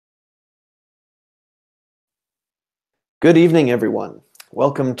Good evening, everyone.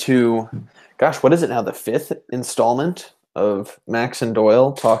 Welcome to, gosh, what is it now? The fifth installment of Max and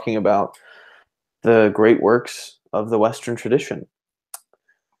Doyle talking about the great works of the Western tradition.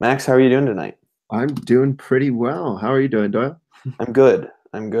 Max, how are you doing tonight? I'm doing pretty well. How are you doing, Doyle? I'm good.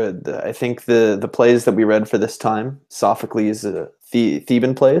 I'm good. I think the plays that we read for this time, Sophocles'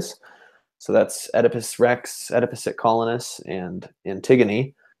 Theban plays, so that's Oedipus Rex, Oedipus at Colonus, and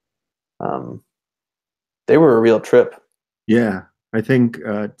Antigone. Um, they were a real trip. Yeah, I think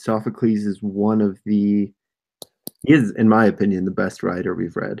Sophocles is he is, in my opinion, the best writer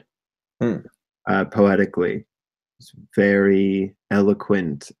we've read. Hmm. Poetically, he's very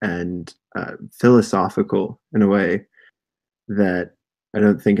eloquent and philosophical in a way that I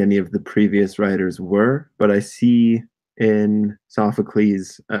don't think any of the previous writers were. But I see in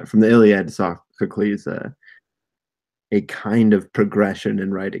Sophocles, from the Iliad to Sophocles, a kind of progression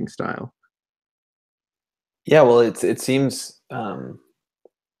in writing style. Yeah, well, it seems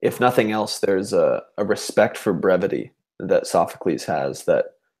if nothing else, there's a respect for brevity that Sophocles has that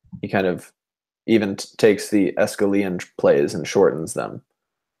he kind of even takes the Aeschylean plays and shortens them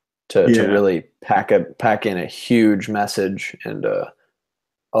to Yeah, really pack in a huge message and a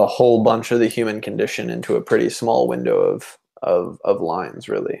whole bunch of the human condition into a pretty small window of lines,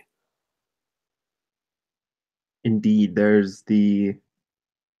 really. indeed. There's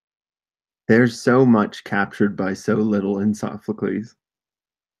so much captured by so little in Sophocles,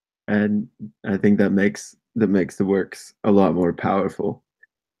 and I think that makes the works a lot more powerful.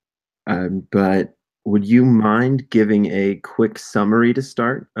 But would you mind giving a quick summary to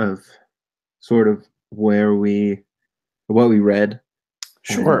start of sort of what we read? And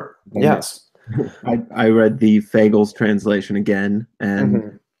Sure. then Yes. I read the Fagel's translation again,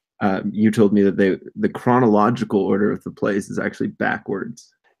 and Hmm. you told me that the chronological order of the plays is actually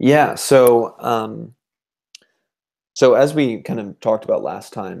backwards. Yeah. So as we kind of talked about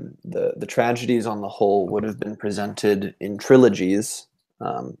last time, the tragedies on the whole would have been presented in trilogies,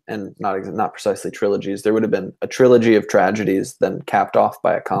 and not precisely trilogies. There would have been a trilogy of tragedies, then capped off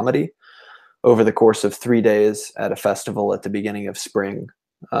by a comedy over the course of 3 days at a festival at the beginning of spring,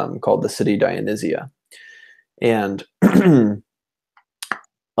 called the City Dionysia. And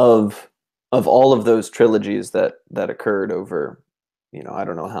of of all of those trilogies that occurred over, I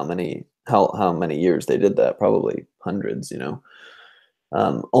don't know how many years they did that, probably hundreds.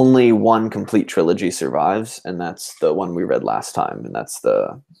 Only one complete trilogy survives, and that's the one we read last time, and that's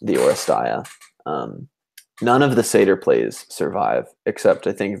the Oresteia. Um, None of the satyr plays survive, except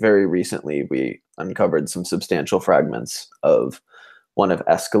I think very recently we uncovered some substantial fragments of one of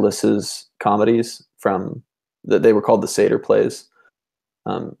Aeschylus's comedies from that they were called the satyr plays.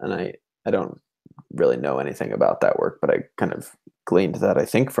 And I don't really know anything about that work, but I kind of gleaned that, I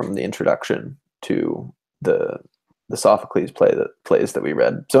think, from the introduction to the the Sophocles plays that we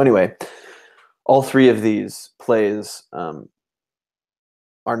read. So anyway, all three of these plays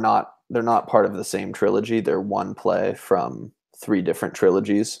they're not part of the same trilogy. They're one play from three different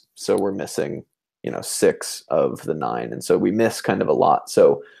trilogies. So we're missing, six of the nine, and so we miss kind of a lot.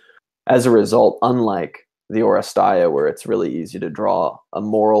 So as a result, unlike the Oresteia, where it's really easy to draw a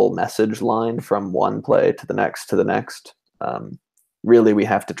moral message line from one play to the next to the next, really we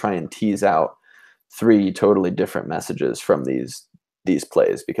have to try and tease out three totally different messages from these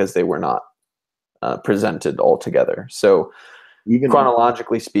plays because they were not presented all together. So Even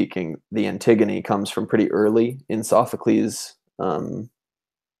chronologically speaking, the Antigone comes from pretty early in Sophocles.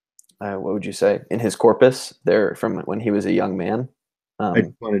 What would you say in his corpus there from when he was a young man? I just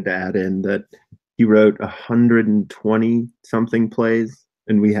Um, wanted to add in that he wrote 120 something plays,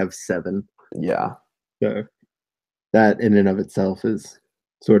 and we have seven. yeah, So that in and of itself is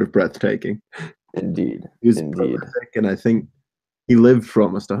sort of breathtaking. indeed, He was indeed. prolific, and I think he lived for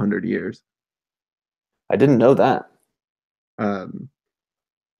almost 100 years. I didn't know that. Um,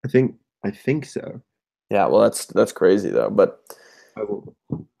 I think so. Yeah, well, that's crazy though. But I will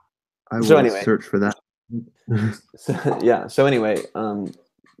I so will anyway, search for that. yeah. So anyway,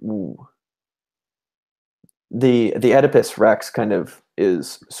 the Oedipus Rex kind of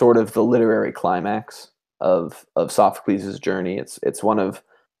is sort of the literary climax of Sophocles' journey. It's one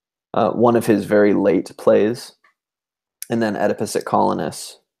of his very late plays, and then Oedipus at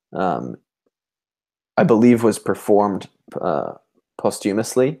Colonus, um, I believe, was performed uh,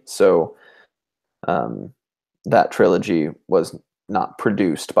 posthumously. So um, that trilogy was not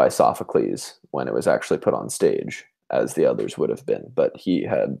produced by Sophocles when it was actually put on stage, as the others would have been. But he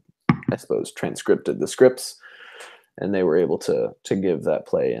had, I suppose, transcribed the scripts, and they were able to give that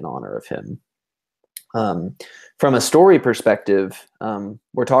play in honor of him. Um, from a story perspective,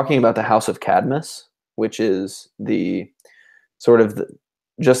 we're talking about the House of Cadmus, which is the sort of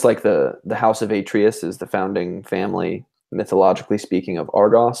just like the House of Atreus is the founding family, mythologically speaking, of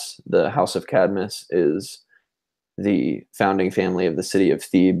Argos. The House of Cadmus is the founding family of the city of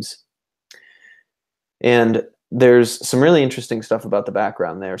Thebes. And there's some really interesting stuff about the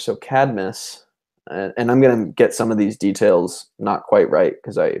background there. So Cadmus, and I'm going to get some of these details not quite right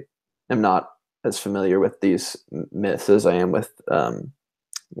because I am not as familiar with these myths as I am with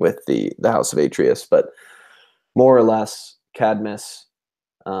the House of Atreus, but more or less, Cadmus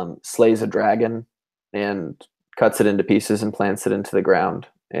slays a dragon and cuts it into pieces and plants it into the ground,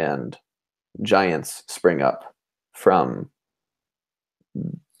 and giants spring up from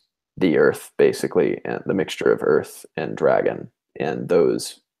the earth, basically, and the mixture of earth and dragon. And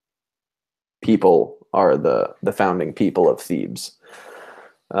those people are the founding people of Thebes.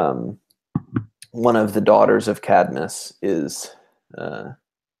 One of the daughters of Cadmus is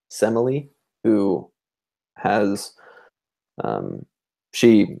Semele, who has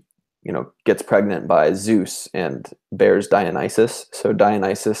she gets pregnant by Zeus and bears Dionysus. So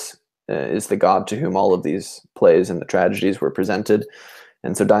Dionysus is the god to whom all of these plays and the tragedies were presented.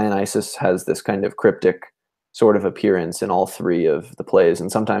 And so Dionysus has this kind of cryptic sort of appearance in all three of the plays.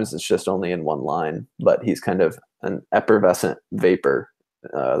 And sometimes it's just only in one line, but he's kind of an effervescent vapor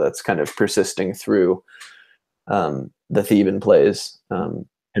that's kind of persisting through the Theban plays.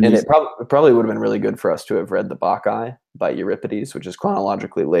 And it probably would have been really good for us to have read the Bacchae by Euripides, which is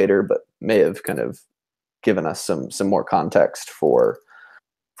chronologically later, but may have kind of given us some more context for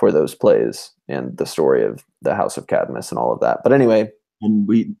those plays and the story of the House of Cadmus and all of that. But anyway, and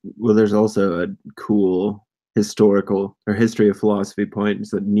there's also a cool historical or history of philosophy point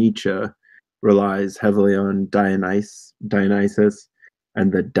that Nietzsche relies heavily on Dionysus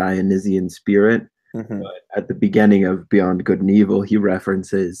and the Dionysian spirit. mm-hmm. But at the beginning of Beyond Good and Evil, he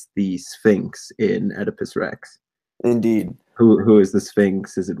references the Sphinx in Oedipus Rex. Indeed. Who is the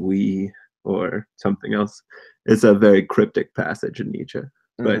Sphinx? Is it we or something else? It's a very cryptic passage in Nietzsche,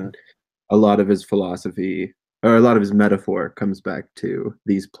 but mm-hmm. a lot of his philosophy or a lot of his metaphor comes back to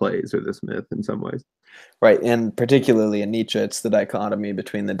these plays or this myth in some ways. Right, and particularly in Nietzsche, it's the dichotomy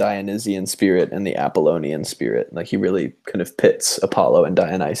between the Dionysian spirit and the Apollonian spirit. Like he really kind of pits Apollo and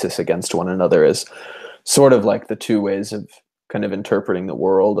Dionysus against one another as sort of like the two ways of kind of interpreting the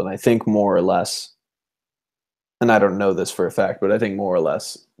world. And I think more or less, and I don't know this for a fact, but I think more or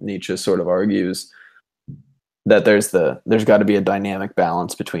less Nietzsche sort of argues that there's got to be a dynamic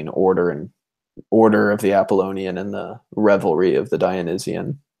balance between order of the Apollonian and the revelry of the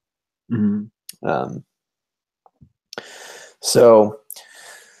Dionysian. Mm-hmm. So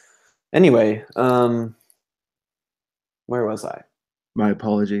anyway, where was I? My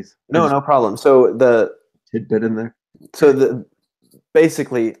apologies. No problem. So the tidbit in there. So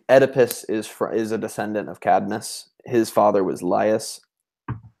basically Oedipus is a descendant of Cadmus. His father was Laius,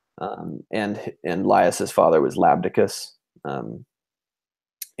 and Laius's father was Labdacus.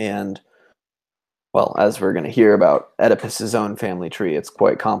 And well, as we're going to hear about Oedipus's own family tree, it's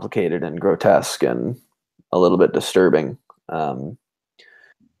quite complicated and grotesque and a little bit disturbing.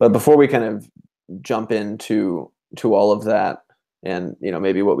 But before we kind of jump into all of that, and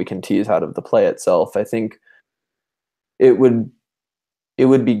maybe what we can tease out of the play itself, I think it would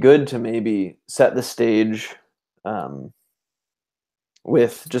be good to maybe set the stage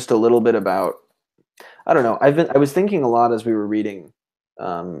with just a little bit about, I don't know. I was thinking a lot as we were reading,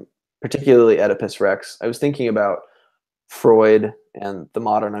 particularly Oedipus Rex. I was thinking about Freud and the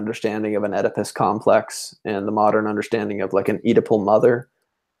modern understanding of an Oedipus complex and the modern understanding of like an Oedipal mother,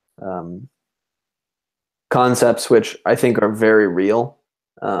 concepts which I think are very real.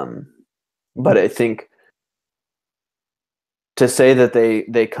 But I think to say that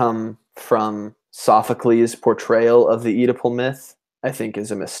they come from Sophocles' portrayal of the Oedipal myth, I think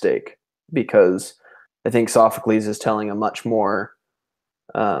is a mistake, because I think Sophocles is telling a much more,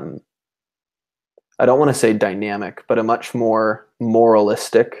 I don't want to say dynamic, but a much more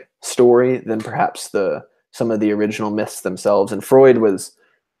moralistic story than perhaps some of the original myths themselves. And Freud was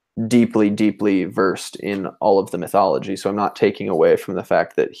deeply, deeply versed in all of the mythology. So I'm not taking away from the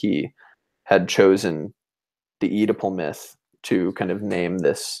fact that he had chosen the Oedipal myth to kind of name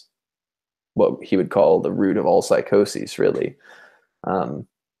this, what he would call the root of all psychoses, really.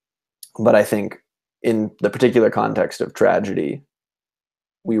 But I think in the particular context of tragedy,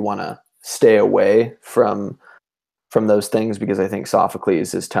 we want to stay away from those things, because I think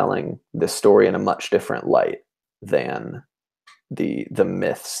Sophocles is telling this story in a much different light than the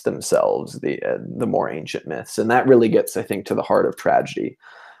myths themselves, the more ancient myths. And that really gets, I think, to the heart of tragedy.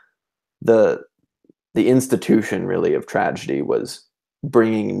 The institution really of tragedy was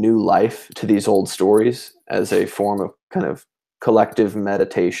bringing new life to these old stories as a form of kind of collective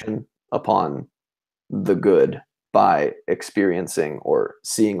meditation upon the good by experiencing or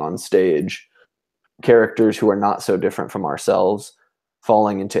seeing on stage characters who are not so different from ourselves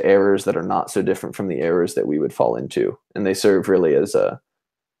falling into errors that are not so different from the errors that we would fall into, and they serve really as a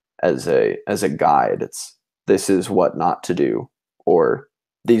guide. It's, this is what not to do, or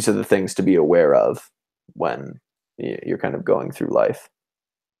these are the things to be aware of when you're kind of going through life.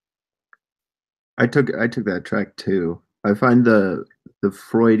 I took that track too. I find the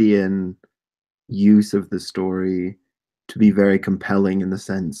Freudian use of the story to be very compelling in the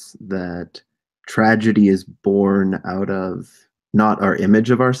sense that tragedy is born out of not our image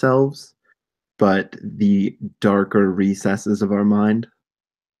of ourselves, but the darker recesses of our mind,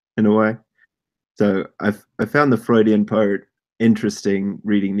 in a way. So I found the Freudian part interesting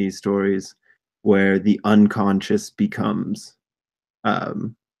reading these stories, where the unconscious becomes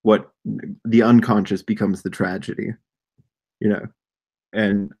what the unconscious becomes the tragedy, you know,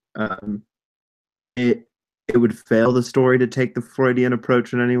 and it it would fail the story to take the Freudian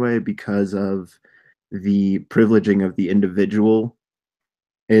approach in any way because of the privileging of the individual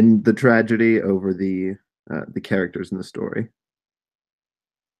in the tragedy over the characters in the story.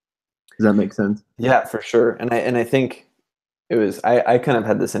 Does that make sense? Yeah, for sure. And I think it was, I kind of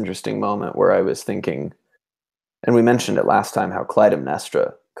had this interesting moment where I was thinking, and we mentioned it last time, how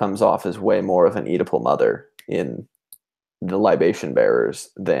Clytemnestra comes off as way more of an Oedipal mother in the libation bearers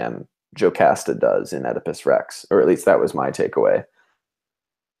than Jocasta does in Oedipus Rex, or at least that was my takeaway.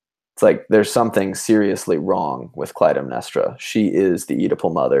 It's like there's something seriously wrong with Clytemnestra. She is the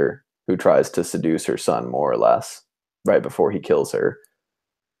Oedipal mother who tries to seduce her son, more or less, right before he kills her.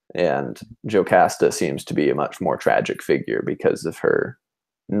 And Jocasta seems to be a much more tragic figure because of her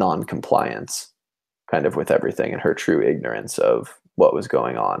non-compliance kind of with everything and her true ignorance of what was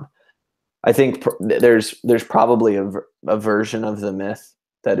going on. I think there's probably a version of the myth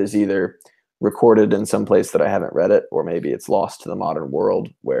that is either recorded in some place that I haven't read it, or maybe it's lost to the modern world,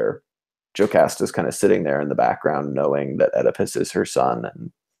 where Jocasta is kind of sitting there in the background knowing that Oedipus is her son,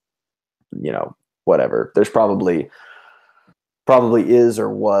 and whatever. There's probably is or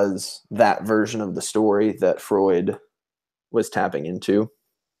was that version of the story that Freud was tapping into,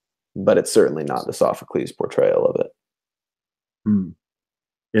 but it's certainly not the Sophocles portrayal of it.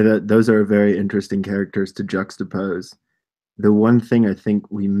 Yeah, those are very interesting characters to juxtapose. The one thing I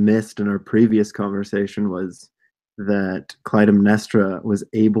think we missed in our previous conversation was that Clytemnestra was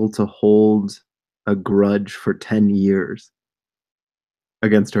able to hold a grudge for 10 years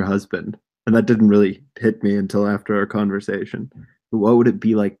against her husband. And that didn't really hit me until after our conversation. What would it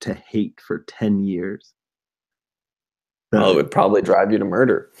be like to hate for 10 years? Well, it would probably drive you to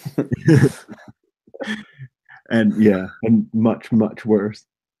murder. And yeah, and much, much worse.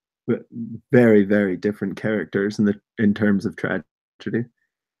 But very, very different characters in terms of tragedy.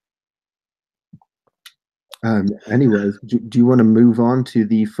 Anyways, do you want to move on to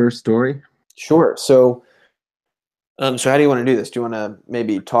the first story? Sure. So how do you want to do this? Do you want to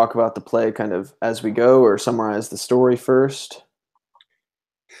maybe talk about the play kind of as we go, or summarize the story first?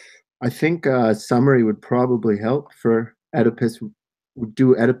 I think summary would probably help for Oedipus. We'll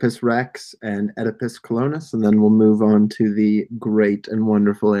do Oedipus Rex and Oedipus Colonus, and then we'll move on to the great and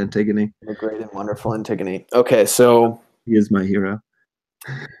wonderful Antigone. The great and wonderful Antigone. Okay, so he is my hero.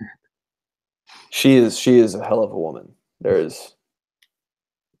 She is a hell of a woman.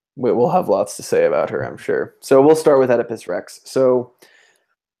 We'll have lots to say about her, I'm sure. So we'll start with Oedipus Rex. So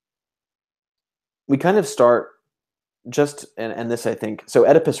we kind of start and this, I think, so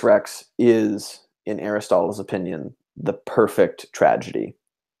Oedipus Rex is, in Aristotle's opinion, the perfect tragedy,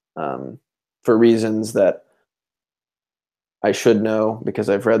 for reasons that I should know because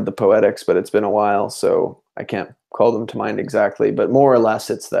I've read the Poetics, but it's been a while, so I can't call them to mind exactly. But more or less,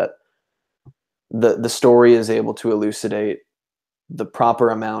 it's that the story is able to elucidate the proper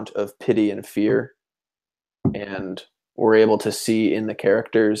amount of pity and fear, and we're able to see in the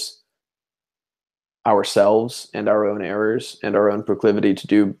characters ourselves and our own errors and our own proclivity to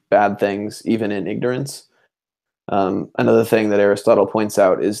do bad things, even in ignorance. Another thing that Aristotle points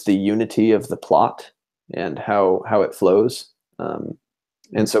out is the unity of the plot and how it flows.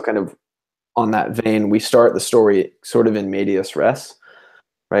 And so kind of on that vein, we start the story sort of in medias res,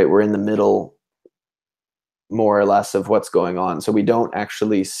 right? We're in the middle, more or less, of what's going on. So we don't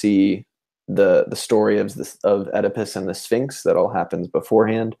actually see the story of Oedipus and the Sphinx. That all happens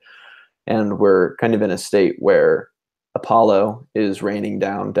beforehand. And we're kind of in a state where Apollo is raining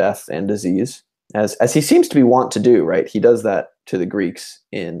down death and disease, as he seems to be wont to do, right? He does that to the Greeks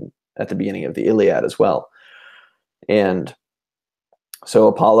at the beginning of the Iliad as well. And So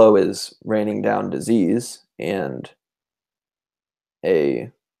Apollo is raining down disease, and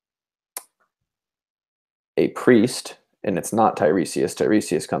a a priest, and it's not Tiresias.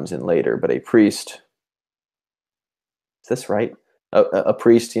 Tiresias comes in later, but a priest. Is this right? A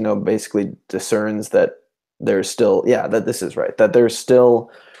priest, basically discerns that there's still, yeah, that this is right. That there's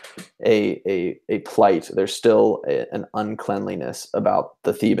still a plight. There's still an uncleanliness about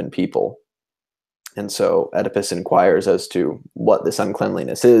the Theban people. And so Oedipus inquires as to what this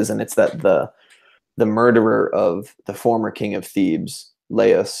uncleanliness is, and it's that the murderer of the former king of Thebes,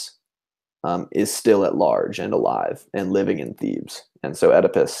 Laius, is still at large and alive and living in Thebes. And so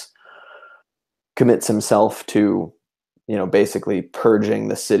Oedipus commits himself to, basically purging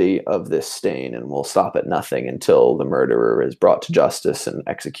the city of this stain, and will stop at nothing until the murderer is brought to justice and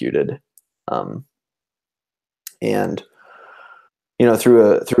executed. Um, and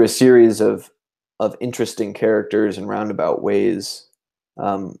through a series of interesting characters and roundabout ways,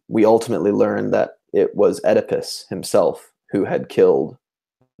 we ultimately learn that it was Oedipus himself who had killed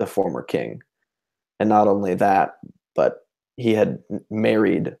the former king. And not only that, but he had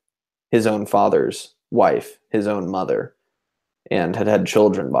married his own father's wife, his own mother, and had had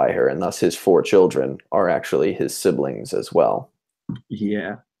children by her, and thus his 4 children are actually his siblings as well.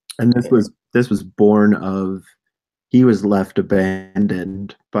 Yeah. And this was born of, he was left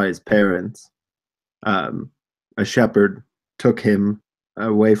abandoned by his parents. A shepherd took him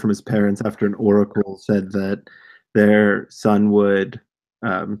away from his parents after an oracle said that their son would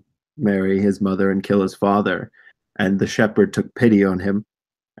marry his mother and kill his father. And the shepherd took pity on him.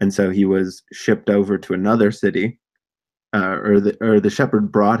 And so he was shipped over to another city, or the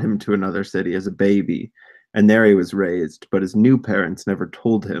shepherd brought him to another city as a baby. And there he was raised. But his new parents never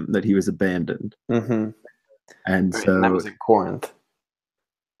told him that he was abandoned. Mm-hmm. And Right, and that was so, in Corinth.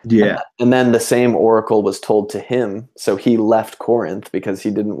 yeah. And then the same oracle was told to him, so he left Corinth because he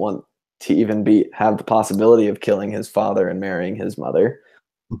didn't want to even have the possibility of killing his father and marrying his mother.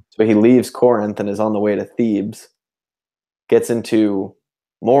 So he leaves Corinth and is on the way to Thebes, gets into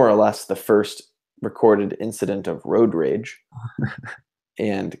more or less the first recorded incident of road rage,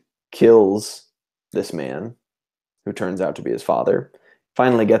 and kills this man who turns out to be his father.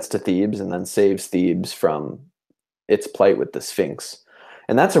 Finally gets to Thebes and then saves Thebes from its plight with the Sphinx.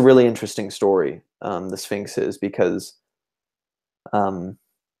 And that's a really interesting story, the Sphinx is, because um,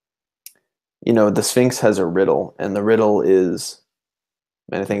 the Sphinx has a riddle, and the riddle is,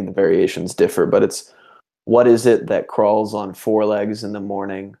 and I think the variations differ, but it's, what is it that crawls on 4 legs in the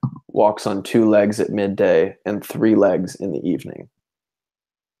morning, walks on 2 legs at midday, and 3 legs in the evening?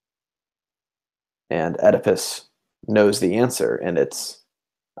 And Oedipus knows the answer, and it's,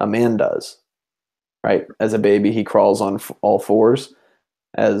 a man does, right? As a baby, he crawls on all 4s.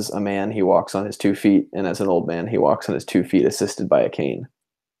 As a man, he walks on his 2 feet, and as an old man, he walks on his 2 feet assisted by a cane.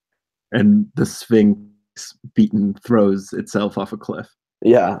 And the Sphinx beaten throws itself off a cliff.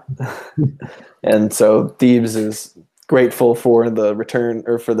 Yeah. And so Thebes is grateful for the return,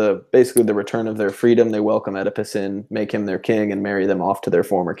 or for basically the return of their freedom. They welcome Oedipus in, make him their king, and marry them off to their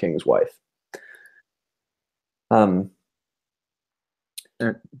former king's wife. And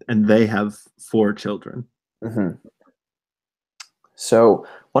they have 4 children. Mm-hmm. So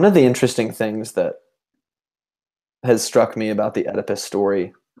one of the interesting things that has struck me about the Oedipus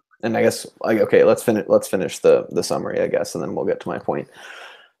story, and I guess, okay, let's finish the summary, I guess, and then we'll get to my point.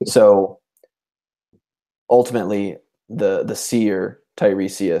 So ultimately, the seer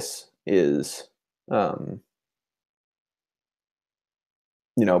Tiresias is, and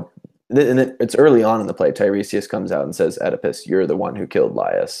it's early on in the play. Tiresias comes out and says, "Oedipus, you're the one who killed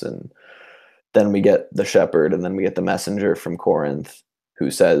Laius," and then we get the shepherd, and then we get the messenger from Corinth who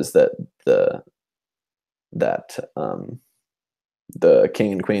says that the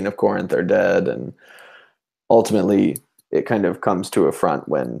king and queen of Corinth are dead, and ultimately it kind of comes to a front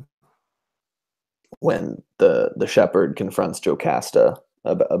when the shepherd confronts Jocasta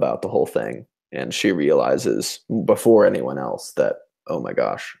about the whole thing, and she realizes before anyone else that, oh my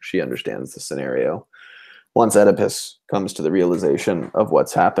gosh, she understands the scenario. Once Oedipus comes to the realization of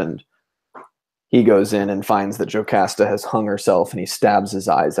what's happened, he goes in and finds that Jocasta has hung herself, and he stabs his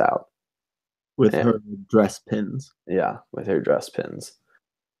eyes out with her dress pins. Yeah, with her dress pins,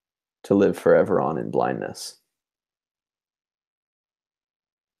 to live forever on in blindness.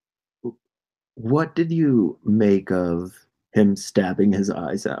 What did you make of him stabbing his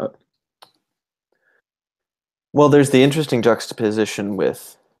eyes out? Well, there's the interesting juxtaposition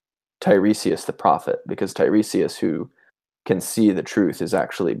with Tiresias the prophet, because Tiresias, who can see the truth, is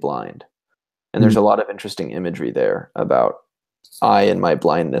actually blind. And there's a lot of interesting imagery there about, I in my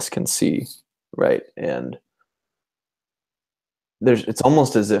blindness can see, right? And there's it's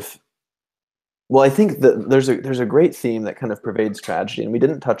almost as if, well, I think that there's a great theme that kind of pervades tragedy, and we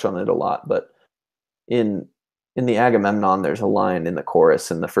didn't touch on it a lot, but in in the Agamemnon, there's a line in the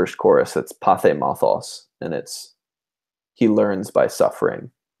chorus, in the first chorus, that's pathemathos, and it's he learns by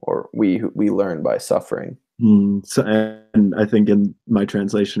suffering, or we learn by suffering. So, and I think in my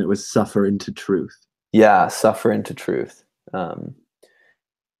translation, it was suffer into truth. Yeah, suffer into truth. And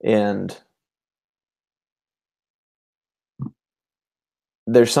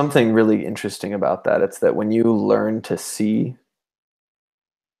there's something really interesting about that. It's that when you learn to see,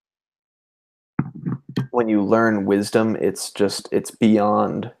 when you learn wisdom, it's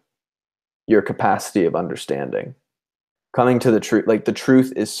beyond your capacity of understanding. Coming to the truth, like the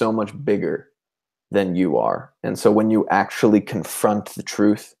truth is so much bigger than you are. And so when you actually confront the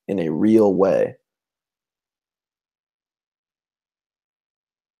truth in a real way,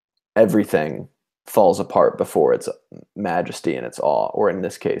 everything falls apart before its majesty and its awe, or in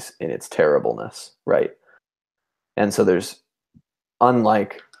this case, in its terribleness, right? And so there's,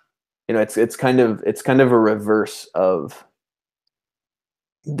 unlike, it's kind of a reverse of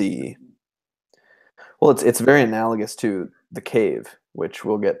the, well, it's very analogous to the cave, which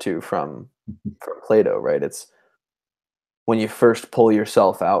we'll get to from Plato, right? It's when you first pull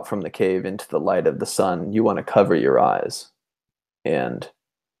yourself out from the cave into the light of the sun, you want to cover your eyes, and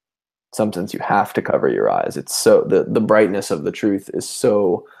sometimes you have to cover your eyes. It's so, the brightness of the truth is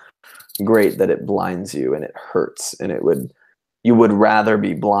so great that it blinds you and it hurts, and you would rather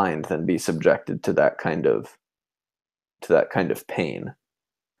be blind than be subjected to that kind of pain.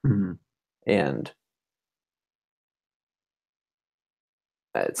 Mhm. And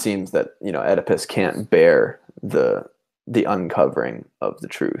it seems that Oedipus can't bear the uncovering of the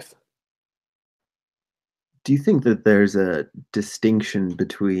truth. Do you think that there's a distinction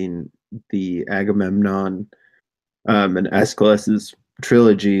between the Agamemnon and Aeschylus's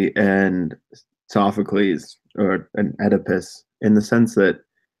trilogy and Sophocles or an Oedipus, in the sense that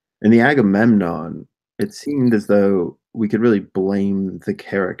in the Agamemnon, it seemed as though we could really blame the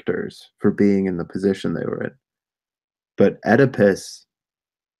characters for being in the position they were in. But Oedipus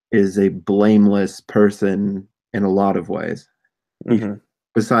is a blameless person in a lot of ways, Hmm.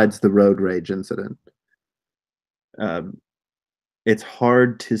 besides the road rage incident. Um, it's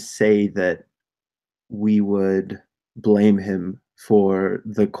hard to say that we would blame him for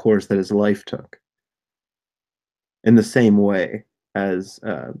the course that his life took in the same way as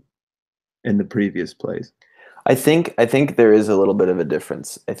in the previous plays. I think there is a little bit of a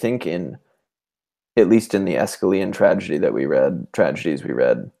difference. I think at least in the Aeschylean tragedies we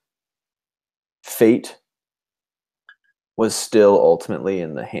read, fate was still ultimately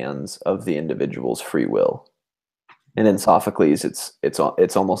in the hands of the individual's free will. And in Sophocles,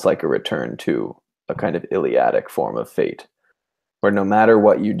 it's almost like a return to a kind of Iliadic form of fate, where no matter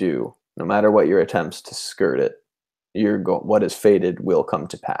what you do, no matter what your attempts to skirt it, what is fated will come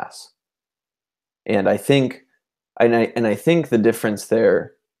to pass. And I think the difference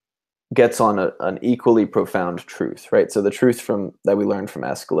there gets on an equally profound truth, right? So the truth from that we learned from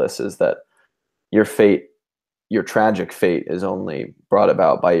Aeschylus is that your fate, your tragic fate, is only brought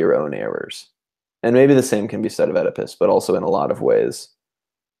about by your own errors. And maybe the same can be said of Oedipus, but also in a lot of ways,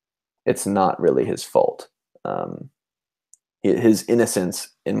 it's not really his fault. Um, his innocence,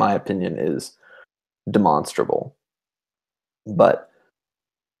 in my opinion, is demonstrable. But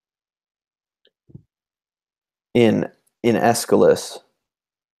in in Aeschylus,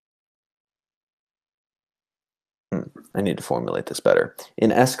 I need to formulate this better.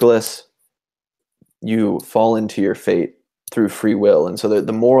 In Aeschylus, you fall into your fate through free will, and so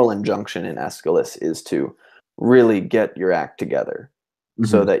the moral injunction in Aeschylus is to really get your act together,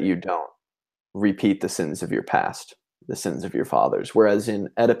 so Mhm. that you don't repeat the sins of your past, the sins of your fathers. Whereas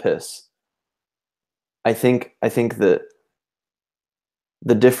in Oedipus, I think that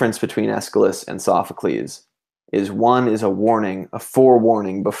the difference between Aeschylus and Sophocles is one is a warning, a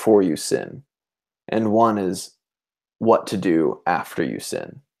forewarning before you sin, and one is what to do after you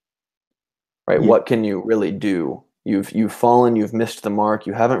sin. Right? Yeah. What can you really do? You've fallen, you've missed the mark,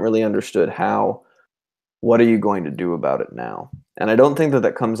 you haven't really understood how. What are you going to do about it now? And I don't think that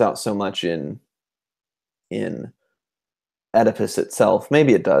that comes out so much in Oedipus itself.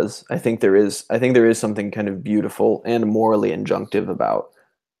 Maybe it does. I think there is something kind of beautiful and morally injunctive about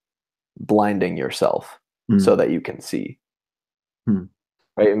blinding yourself Mm. so that you can see. Mm.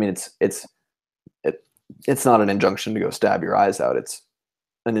 Right? I mean, it, it's not an injunction to go stab your eyes out. It's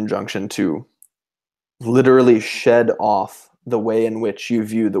an injunction to literally shed off the way in which you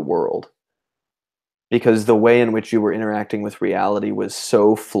view the world, because the way in which you were interacting with reality was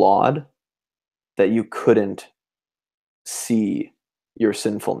so flawed that you couldn't see your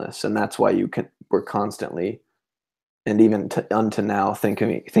sinfulness, and that's why were constantly, and even unto now,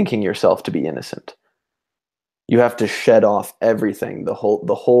 thinking yourself to be innocent. You have to shed off everything, the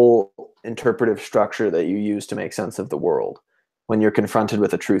whole interpretive structure that you use to make sense of the world. When you're confronted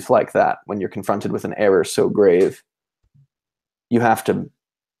with a truth like that, when you're confronted with an error so grave, you have to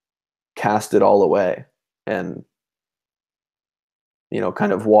cast it all away and,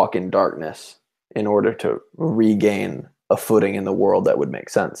 kind of walk in darkness in order to regain a footing in the world that would make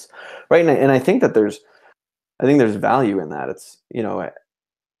sense, right? And I think that there's value in that. It's,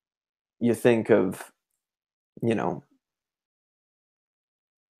 you think of, you know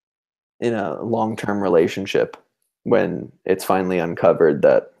in a long-term relationship, when it's finally uncovered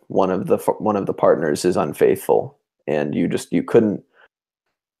that one of the partners is unfaithful, and you couldn't,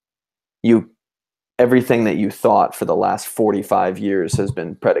 you everything that you thought for the last 45 years has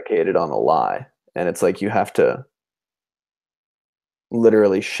been predicated on a lie, and it's like you have to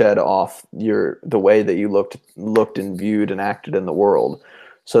literally shed off the way that you looked and viewed and acted in the world,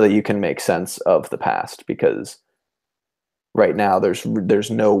 so that you can make sense of the past, because right now there's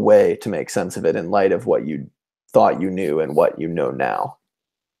no way to make sense of it in light of what you thought you knew and what you know now.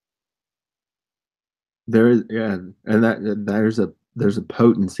 There is, yeah, and there's a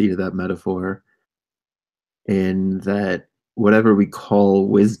potency to that metaphor, in that whatever we call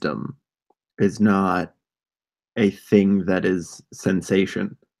wisdom is not a thing that is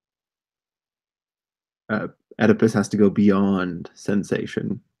sensation. Uh, Oedipus has to go beyond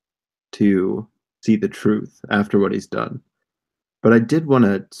sensation to see the truth after what he's done. But I did want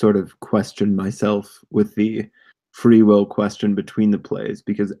to sort of question myself with the free will question between the plays,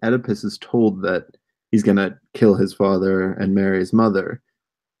 because Oedipus is told that he's going to kill his father and marry his mother.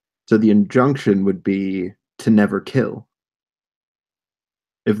 So the injunction would be to never kill.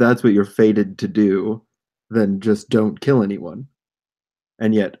 If that's what you're fated to do, then just don't kill anyone.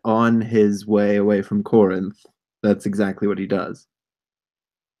 And yet, on his way away from Corinth, that's exactly what he does.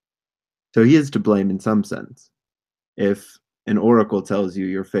 So he is to blame in some sense. If an oracle tells you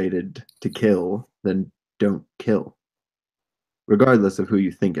you're fated to kill, then don't kill, regardless of who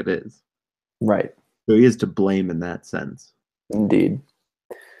you think it is. Right. So he is to blame in that sense. Indeed.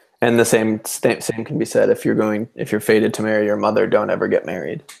 And the same can be said if you're fated to marry your mother, don't ever get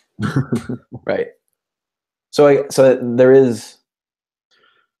married. Right. So there is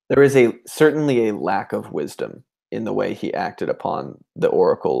certainly a lack of wisdom in the way he acted upon the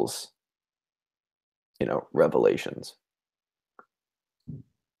oracle's, revelations.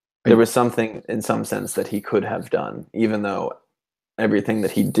 There was something in some sense that he could have done, even though everything that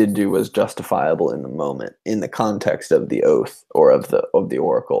he did do was justifiable in the moment, in the context of the oath or of the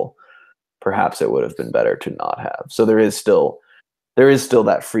oracle. Perhaps it would have been better to not have. So there is still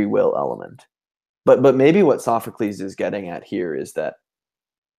that free will element. But maybe what Sophocles is getting at here is that,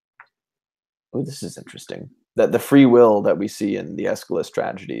 oh, this is interesting, that the free will that we see in the Aeschylus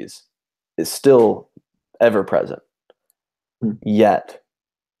tragedies is still ever present. Yet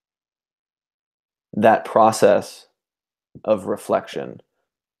that process of reflection,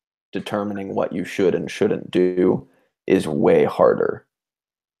 determining what you should and shouldn't do, is way harder,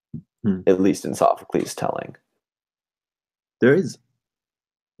 at least in Sophocles' telling.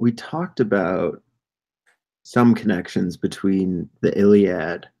 We talked about some connections between the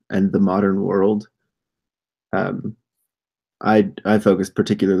Iliad and the modern world. I focus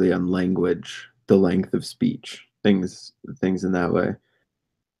particularly on language, the length of speech, things in that way.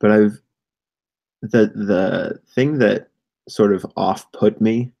 But the thing that sort of off-put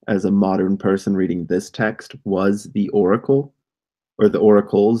me as a modern person reading this text was the oracle, or the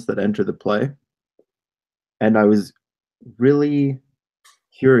oracles that enter the play. And I was really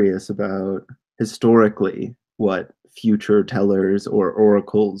curious about historically what future tellers or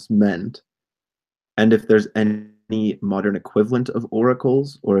oracles meant, and if there's any modern equivalent of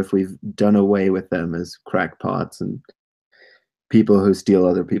oracles, or if we've done away with them as crackpots and people who steal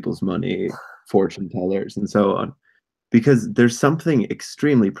other people's money, fortune tellers, and so on. Because there's something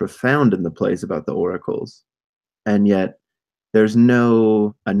extremely profound in the plays about the oracles, and yet there's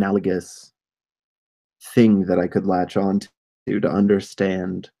no analogous thing that I could latch on to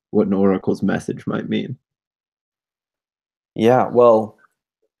understand what an oracle's message might mean. Yeah, well,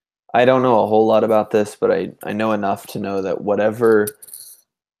 I don't know a whole lot about this, but I know enough to know that whatever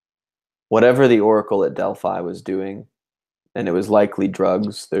the oracle at Delphi was doing, and it was likely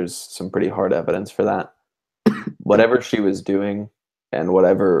drugs, there's some pretty hard evidence for that. Whatever she was doing and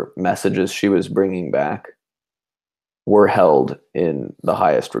whatever messages she was bringing back were held in the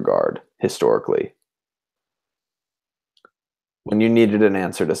highest regard historically. When you needed an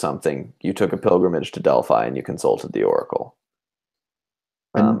answer to something, you took a pilgrimage to Delphi and you consulted the oracle.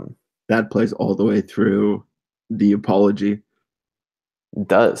 And that plays all the way through the apology. It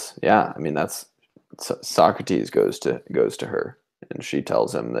does, yeah. I mean, that's Socrates goes to her, and she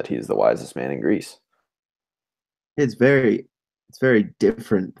tells him that he's the wisest man in Greece. It's very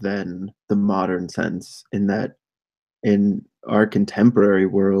different than the modern sense in that in our contemporary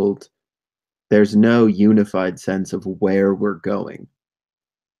world, there's no unified sense of where we're going.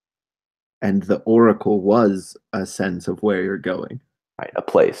 And the oracle was a sense of where you're going. Right, a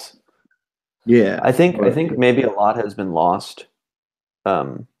place. Yeah. I think maybe a lot has been lost.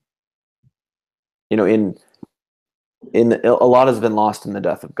 Um, in a lot has been lost in the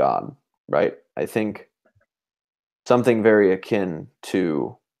death of God, right? I think something very akin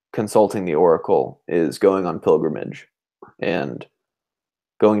to consulting the oracle is going on pilgrimage and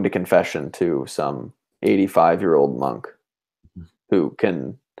going to confession to some 85-year-old monk who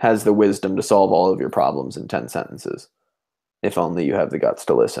has the wisdom to solve all of your problems in 10 sentences, if only you have the guts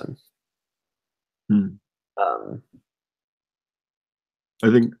to listen. Hmm. Um,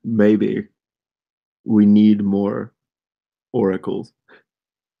 I think maybe we need more oracles,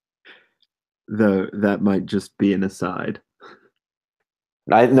 though that might just be an aside.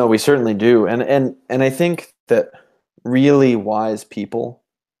 I no, we certainly do, and I think that really wise people,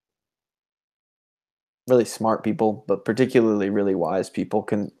 really smart people, but particularly really wise people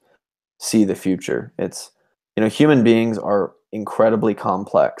can see the future. It's human beings are incredibly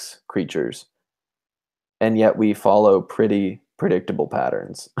complex creatures, and yet we follow pretty predictable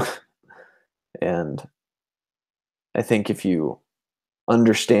patterns. And I think if you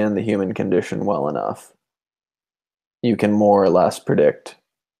understand the human condition well enough, you can more or less predict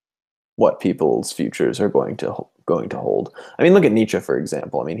what people's futures are going to hold. I mean, look at Nietzsche, for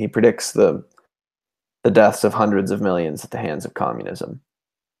example. I mean, he predicts the deaths of hundreds of millions at the hands of communism.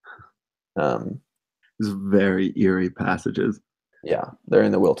 Um, It's very eerie passages. yeah, they're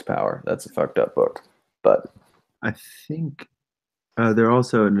in The Will to Power. That's a fucked up book, but I think they're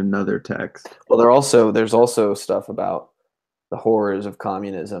also in another text. well, there's also stuff about the horrors of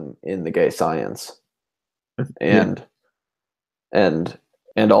communism in the gay science, Yeah, and and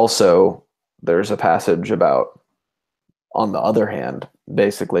and also there's a passage about, on the other hand,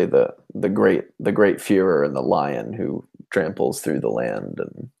 basically the great Führer and the lion who tramples through the land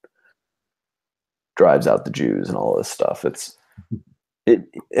and drives out the Jews and all this stuff.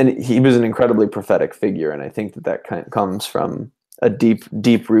 And he was an incredibly prophetic figure, and I think that kind of comes from a deep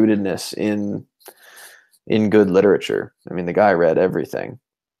rootedness in good literature. I mean, the guy read everything,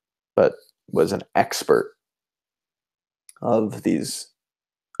 but was an expert of these,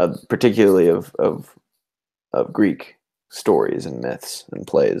 particularly of Greek stories and myths and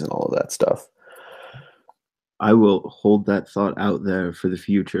plays and all of that stuff. I will hold that thought out there for the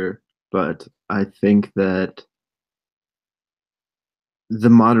future, but I think that the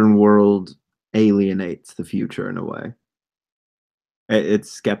modern world alienates the future in a way.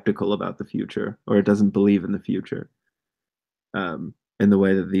 It's skeptical about the future, or it doesn't believe in the future in the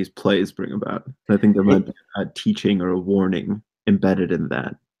way that these plays bring about. I think there might be a teaching or a warning embedded in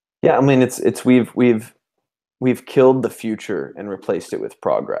that. Yeah, I mean, it's we've killed the future and replaced it with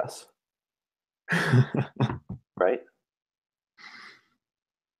progress, right?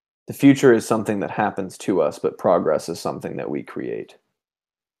 The future is something that happens to us, but progress is something that we create.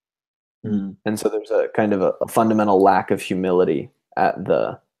 Mm. And so there's a kind of a fundamental lack of humility at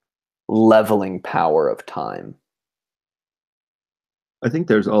the leveling power of time. I think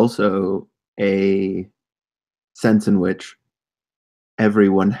there's also a sense in which every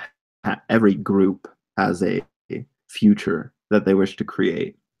group has a future that they wish to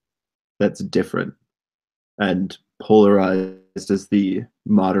create that's different. And polarized as the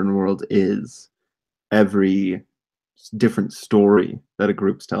modern world is, every different story that a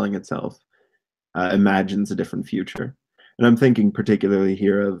group's telling itself imagines a different future. And I'm thinking particularly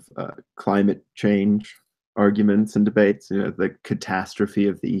here of climate change arguments and debates, the catastrophe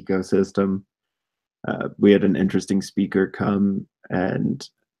of the ecosystem. We had an interesting speaker come and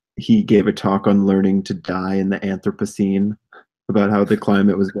he gave a talk on learning to die in the Anthropocene, about how the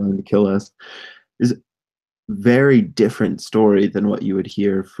climate was going to kill us. Is very different story than what you would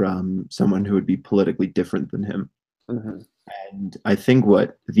hear from someone who would be politically different than him. Mm-hmm. And I think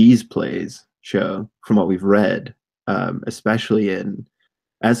what these plays show, from what we've read, especially in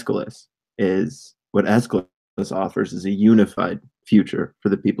Aeschylus, is what Aeschylus offers is a unified future for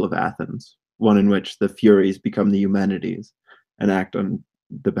the people of Athens, one in which the Furies become the Eumenides and act on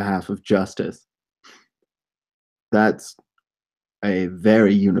the behalf of justice. That's a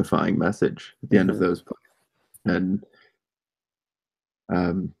very unifying message at the end of those plays. And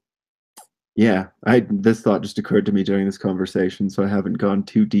Um, yeah, I this thought just occurred to me during this conversation, so I haven't gone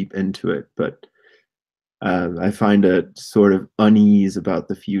too deep into it, but I find a sort of unease about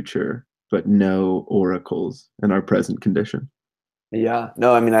the future, but no oracles in our present condition. Yeah.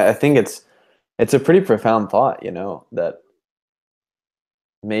 No, I mean, I think it's a pretty profound thought, you know, that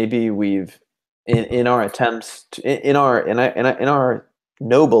maybe we've in our attempts to, in our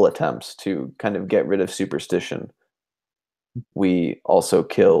noble attempts to kind of get rid of superstition, we also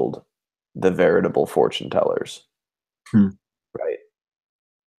killed the veritable fortune tellers, Hmm. right?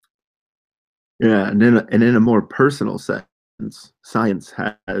 Yeah, and in a more personal sense, science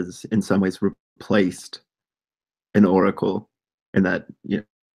has in some ways replaced an oracle in that, you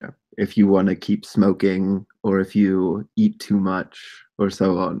know, if you want to keep smoking or if you eat too much or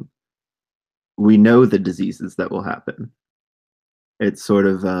so on, we know the diseases that will happen. It's sort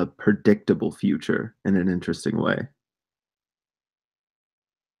of a predictable future in an interesting way.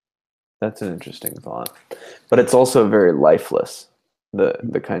 That's an interesting thought, but it's also very lifeless.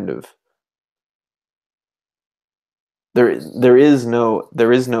 The kind of there is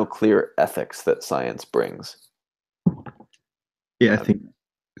no clear ethics that science brings. Yeah, Um,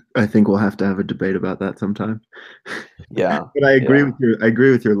 I think we'll have to have a debate about that sometime. yeah, But I agree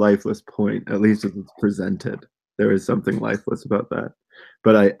yeah, with your lifeless point, at least as it's presented. There is something lifeless about that.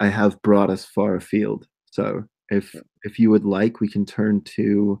 But I have brought us far afield. So if you would like, we can turn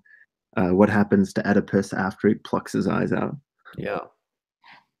to what happens to Oedipus after he plucks his eyes out. yeah.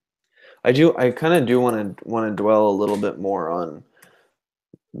 I kind of do want to dwell a little bit more on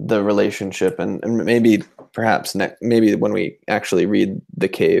the relationship, and maybe perhaps maybe when we actually read The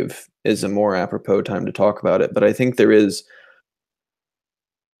Cave is a more apropos time to talk about it. But I think there's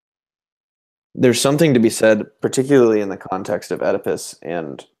something to be said, particularly in the context of Oedipus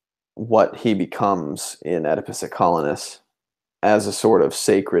and what he becomes in Oedipus at Colonus as a sort of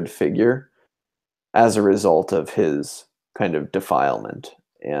sacred figure as a result of his kind of defilement.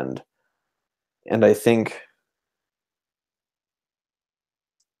 And I think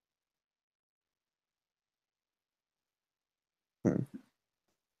hmm,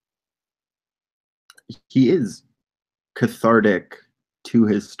 He is cathartic to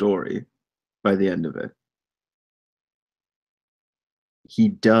his story by the end of it. He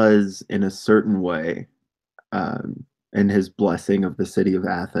does, in a certain way, in his blessing of the city of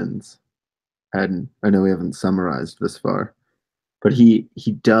Athens. And I know we haven't summarized this far, but he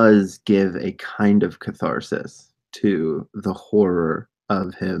does give a kind of catharsis to the horror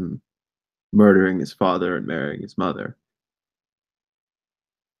of him murdering his father and marrying his mother.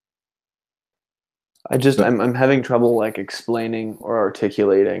 But I'm having trouble like explaining or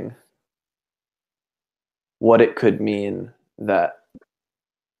articulating what it could mean that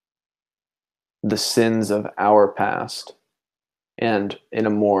the sins of our past, and in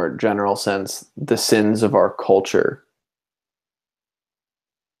a more general sense, the sins of our culture,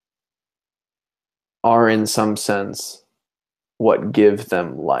 are in some sense what give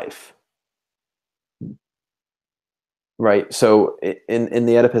them life. Right. So in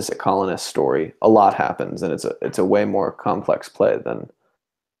the Oedipus at Colonus story, a lot happens, and it's a way more complex play than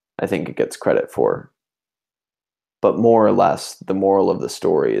I think it gets credit for. But more or less, the moral of the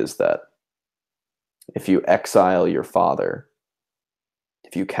story is that if you exile your father,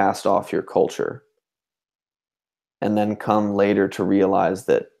 if you cast off your culture, and then come later to realize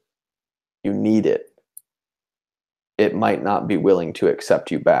that you need it, it might not be willing to accept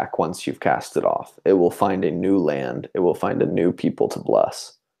you back once you've cast it off. It will find a new land, it will find a new people to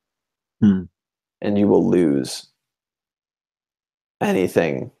bless, hmm, and you will lose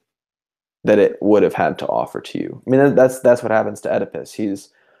anything that it would have had to offer to you. I mean, that's what happens to Oedipus. He's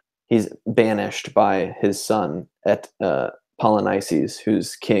banished by his son at Polynices,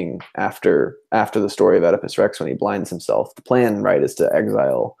 who's king after the story of Oedipus Rex when he blinds himself. The plan, right, is to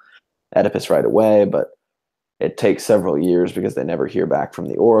exile Oedipus right away, but it takes several years because they never hear back from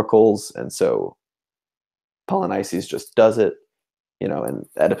the oracles, and so Polynices just does it, you know. And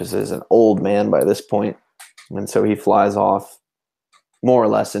Oedipus is an old man by this point, and so he flies off more or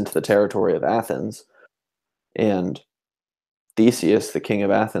less into the territory of Athens, and Theseus, the king of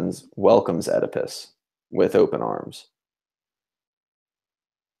Athens, welcomes Oedipus with open arms.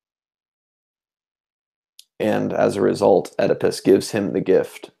 And as a result, Oedipus gives him the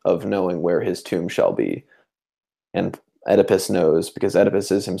gift of knowing where his tomb shall be. And Oedipus knows, because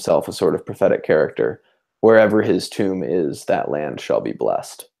Oedipus is himself a sort of prophetic character, wherever his tomb is, that land shall be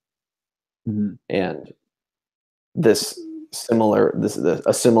blessed. mhm. And this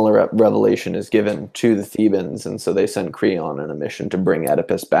a similar revelation is given to the Thebans, and so they send Creon on a mission to bring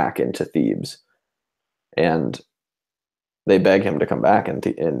Oedipus back into Thebes. And they beg him to come back, and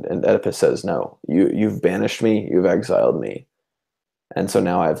Oedipus says, "No, you've banished me, you've exiled me, and so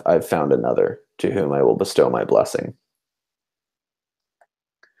now I've found another to whom I will bestow my blessing."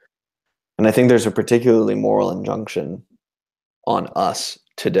 And I think there's a particularly moral injunction on us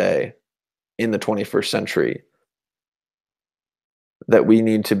today in the 21st century that we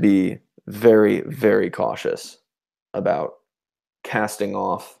need to be very, very cautious about casting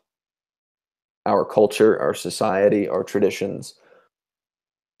off our culture, our society, our traditions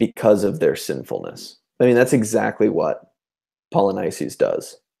because of their sinfulness. I mean, that's exactly what Polynices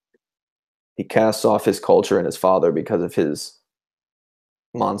does. He casts off his culture and his father because of his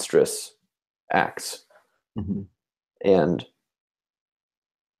monstrous acts. Mhm. And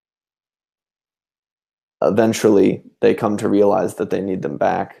eventually they come to realize that they need them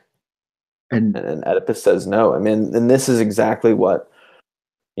back. And And Oedipus says no. I mean, and this is exactly what,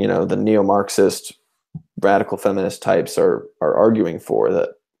 the neo-Marxist radical feminist types are arguing for, that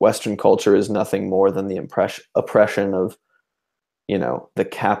Western culture is nothing more than the oppression of, the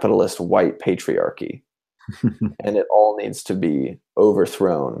capitalist white patriarchy. And it all needs to be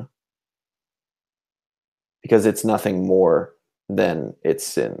overthrown because it's nothing more than its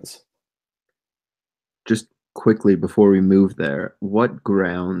sins. just quickly before we move there, what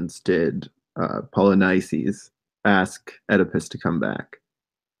grounds did Polynices ask Oedipus to come back?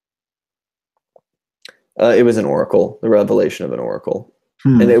 It was an oracle, the revelation of an oracle.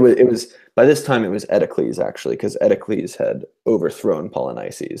 And Hmm. it was by this time it was Edicles, actually, because Edicles had overthrown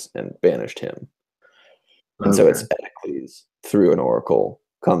Polynices and banished him. And so Okay. it's Edicles, through an oracle,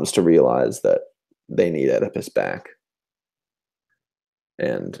 comes to realize that they need Oedipus back.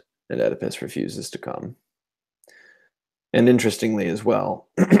 And Oedipus refuses to come. And interestingly as well,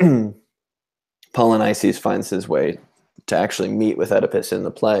 Polynices finds his way to actually meet with Oedipus in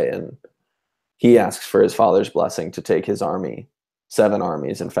the play, and he asks for his father's blessing to take his army, 7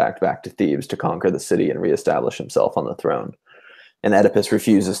 armies, in fact, back to Thebes to conquer the city and reestablish himself on the throne. And Oedipus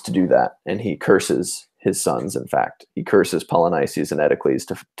refuses to do that, and he curses his sons, in fact. He curses Polynices and Edicles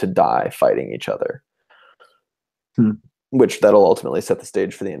to die fighting each other, Hmm. which that'll ultimately set the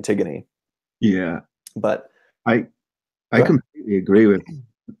stage for the Antigone. Yeah. But I go I ahead. completely agree with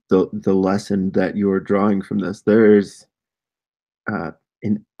the lesson that you're drawing from this. There's uh,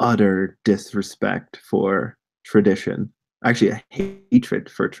 an utter disrespect for tradition, actually a hatred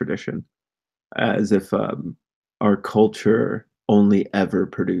for tradition, as if our culture only ever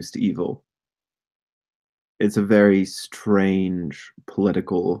produced evil. It's a very strange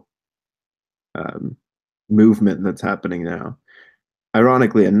political um, movement that's happening now.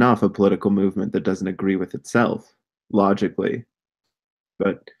 Ironically enough, a political movement that doesn't agree with itself logically,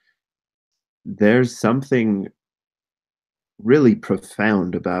 but there's something really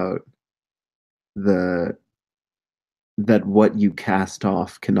profound about the that what you cast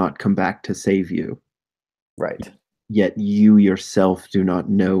off cannot come back to save you, Right. yet you yourself do not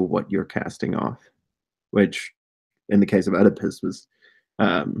know what you're casting off, which in the case of Oedipus was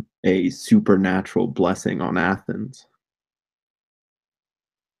a supernatural blessing on Athens.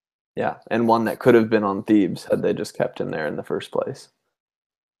 Yeah. And one that could have been on Thebes had they just kept him there in the first place.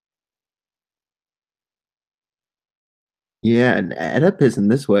 Yeah, and Oedipus in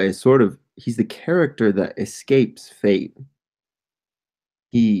this way is sort of he's the character that escapes fate.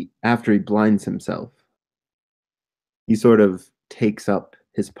 He after he blinds himself, he sort of takes up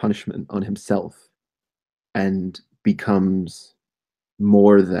his punishment on himself and becomes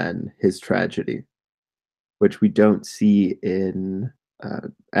more than his tragedy, which we don't see in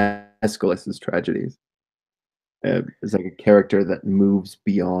Aeschylus's tragedies. It's like a character that moves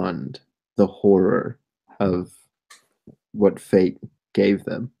beyond the horror of what fate gave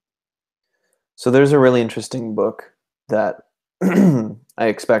them. So there's a really interesting book that I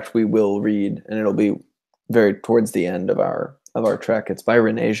expect we will read, and it'll be very towards the end of our trek. It's by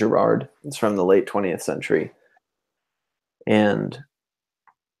Rene Girard. It's from the late 20th century, and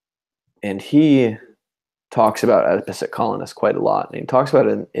he talks about Oedipus at Colonus quite a lot, and he talks about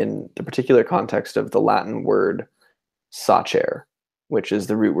it in the particular context of the Latin word sacer, which is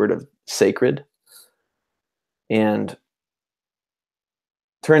the root word of sacred, and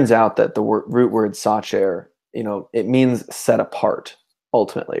turns out that the root word sacer, it means set apart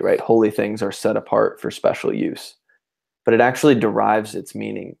ultimately, right? Holy things are set apart for special use. But it actually derives its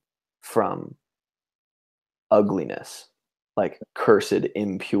meaning from ugliness, like cursed,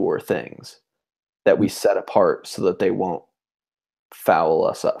 impure things that we set apart so that they won't foul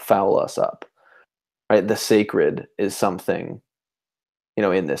us up. Right? The sacred is something,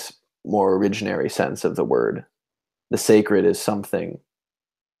 in this more originary sense of the word. The sacred is something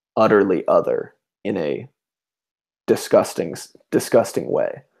utterly other in a disgusting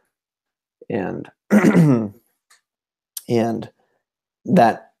way. And and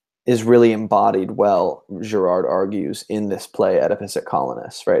that is really embodied well, Girard argues, in this play Oedipus at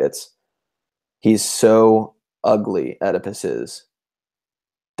Colonus, right? He's so ugly, Oedipus is,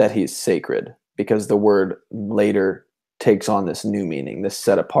 that he's sacred, because the word later takes on this new meaning, this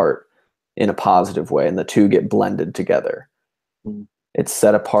set apart in a positive way, and the two get blended together. Mm. It's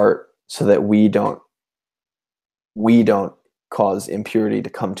set apart so that we don't cause impurity to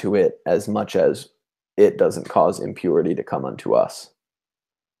come to it as much as it doesn't cause impurity to come unto us.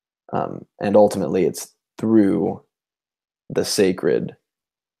 And ultimately, it's through the sacred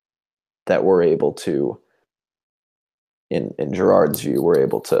that we're able to, in Girard's view, we're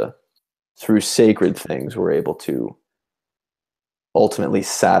able to, through sacred things, we're able to ultimately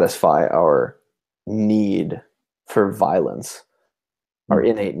satisfy our need for violence, our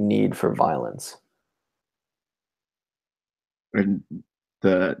innate need for violence. And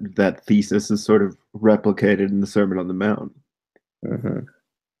that thesis is sort of replicated in the Sermon on the Mount. Mm-hmm.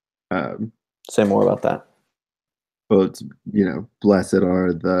 Say more about that. Well, it's, blessed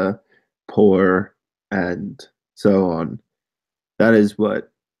are the poor and so on. That is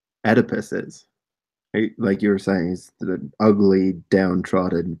what Oedipus is. Like you were saying, he's the ugly,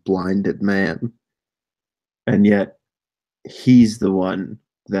 downtrodden, blinded man. And yet he's the one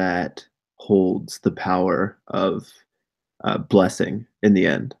that holds the power of blessing in the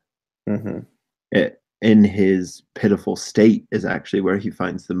end. Mm-hmm. In his pitiful state is actually where he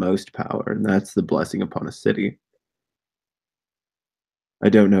finds the most power, and that's the blessing upon a city. I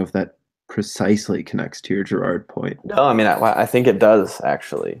don't know if that precisely connects to your Girard point. No, I mean, I think it does,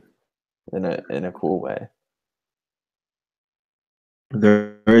 actually, in a cool way.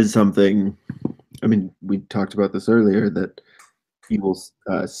 There is something, I mean, we talked about this earlier, that you will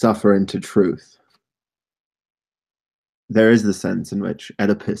suffer into truth. There is the sense in which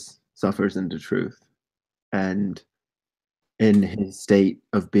Oedipus suffers into truth, and in his state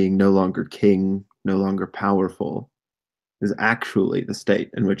of being no longer king, no longer powerful, is actually the state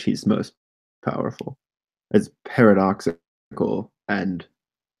in which he's most powerful. It's paradoxical and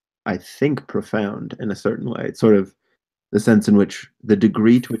I think profound in a certain way. It's sort of the sense in which the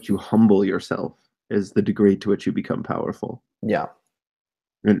degree to which you humble yourself is the degree to which you become powerful. Yeah.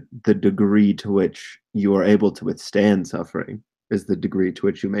 And the degree to which you are able to withstand suffering is the degree to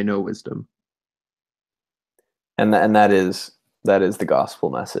which you may know wisdom. And that is the gospel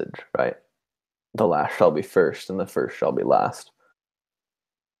message, right? The last shall be first, and the first shall be last.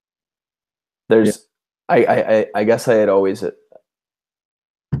 There's, yeah. I guess I had always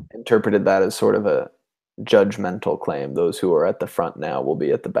interpreted that as sort of a judgmental claim. Those who are at the front now will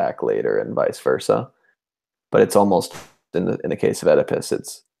be at the back later, and vice versa. But it's almost in the case of Oedipus,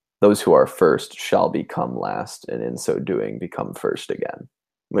 it's those who are first shall become last, and in so doing become first again,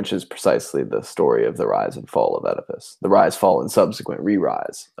 which is precisely the story of the rise and fall of Oedipus, the rise, fall, and subsequent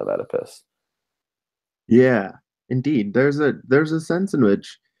re-rise of Oedipus. Yeah, indeed. There's a sense in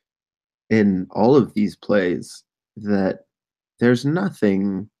which, in all of these plays, that there's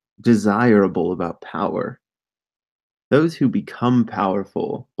nothing desirable about power. Those who become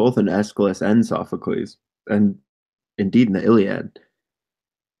powerful, both in Aeschylus and Sophocles, and indeed in the Iliad,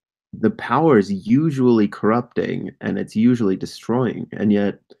 the power is usually corrupting and it's usually destroying. And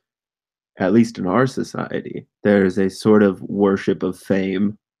yet, at least in our society, there's a sort of worship of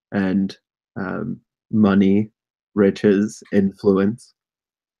fame and money, riches, influence.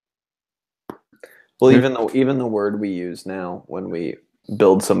 Well, even the word we use now when we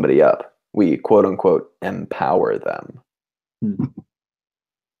build somebody up, we quote unquote empower them.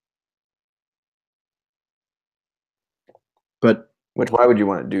 But why would you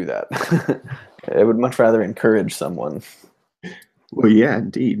want to do that? I would much rather encourage someone. Well, yeah,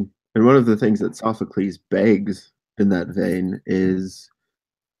 indeed. And one of the things that Sophocles begs in that vein is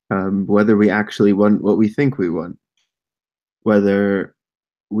whether we actually want what we think we want, whether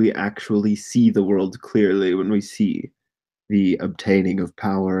we actually see the world clearly when we see the obtaining of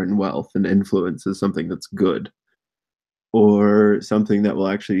power and wealth and influence as something that's good, or something that will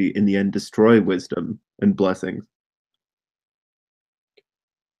actually, in the end, destroy wisdom and blessings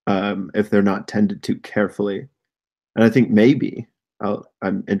if they're not tended to carefully. And I think maybe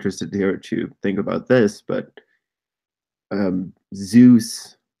I'm interested to hear what you think about this, but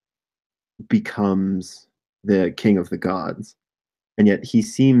Zeus becomes the king of the gods, and yet he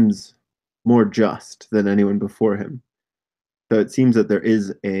seems more just than anyone before him. So it seems that there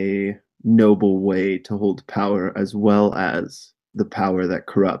is a noble way to hold power as well as the power that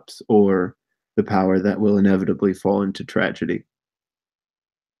corrupts or the power that will inevitably fall into tragedy.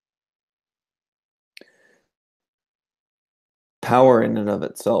 power in and of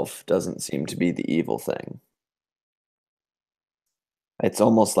itself doesn't seem to be the evil thing. It's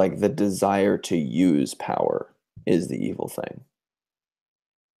almost like the desire to use power is the evil thing.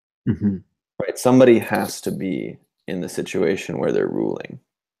 Hmm. Right? Somebody has to be in the situation where they're ruling.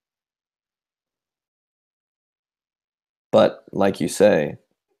 But like you say,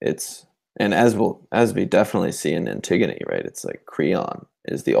 it's and as we definitely see in Antigone, right? It's like Creon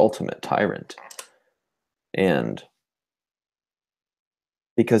is the ultimate tyrant. And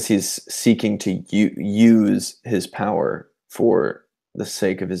because he's seeking to use his power for the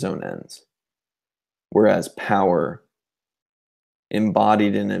sake of his own ends. Whereas power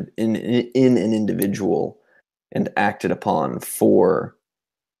embodied in an individual and acted upon for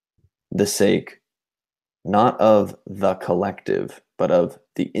the sake not of the collective, but of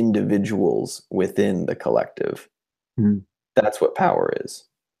the individuals within the collective. Mm. That's what power is.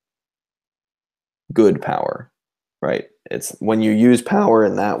 Good power, right? It's when you use power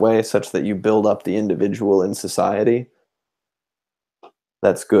in that way, such that you build up the individual in society,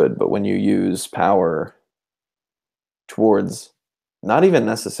 that's good. But when you use power towards not even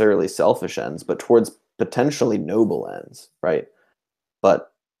necessarily selfish ends, but towards potentially noble ends, right?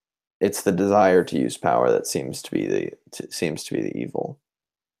 But it's the desire to use power that seems to be the evil.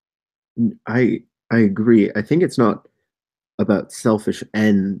 I agree. I think it's not about selfish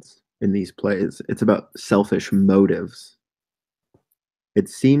ends in these plays. It's about selfish motives. It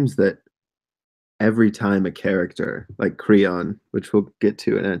seems that every time a character like Creon, which we'll get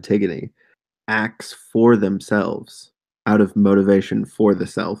to in Antigone, acts for themselves out of motivation for the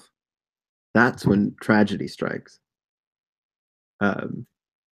self, that's when tragedy strikes. Um,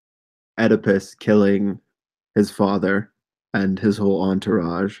 Oedipus killing his father and his whole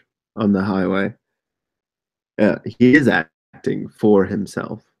entourage on the highway. He is acting for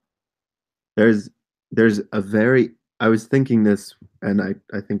himself. There's there's a very I was thinking this, and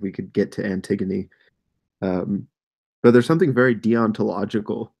I think we could get to Antigone, but there's something very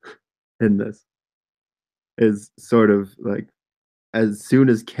deontological in this. Is sort of like as soon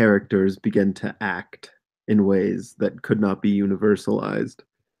as characters begin to act in ways that could not be universalized,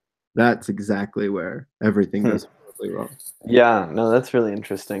 that's exactly where everything Hmm. goes horribly wrong. Yeah, no, that's really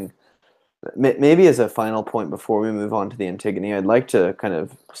interesting. Maybe as a final point before we move on to the Antigone, I'd like to kind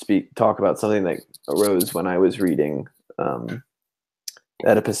of talk about something that arose when I was reading um,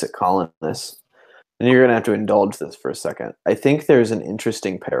 Oedipus at Colonus. And you're going to have to indulge this for a second. I think there's an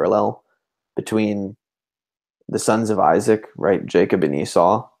interesting parallel between the sons of Isaac, right, Jacob and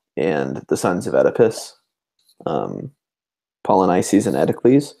Esau, and the sons of Oedipus, um, Polynices and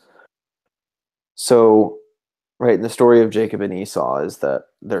Eteocles. So, right, in the story of Jacob and Esau is that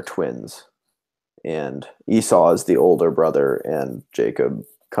they're twins, and Esau is the older brother, and Jacob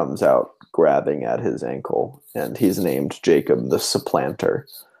comes out grabbing at his ankle, and he's named Jacob the supplanter,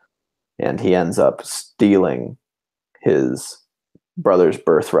 and he ends up stealing his brother's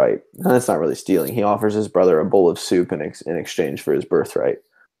birthright. And it's not really stealing. He offers his brother a bowl of soup in exchange for his birthright,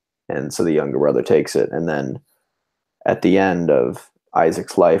 and so the younger brother takes it, and then at the end of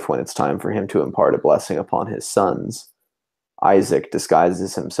Isaac's life, when it's time for him to impart a blessing upon his sons, Isaac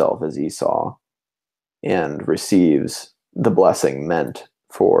disguises himself as Esau and receives the blessing meant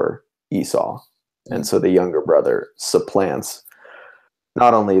for Esau. And so the younger brother supplants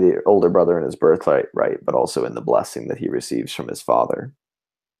not only the older brother in his birthright, right, but also in the blessing that he receives from his father.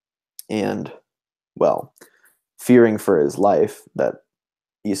 And, well, fearing for his life that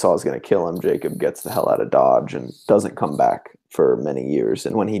Esau is going to kill him, Jacob gets the hell out of Dodge and doesn't come back for many years.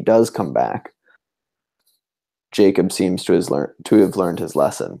 And when he does come back, Jacob seems to have learned his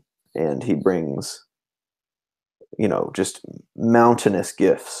lesson, and he brings, just mountainous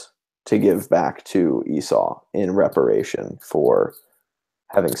gifts to give back to Esau in reparation for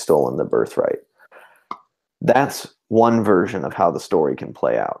having stolen the birthright. That's one version of how the story can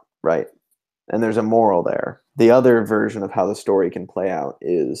play out, right? And there's a moral there. The other version of how the story can play out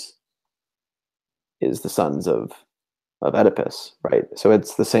is the sons of Oedipus, right? So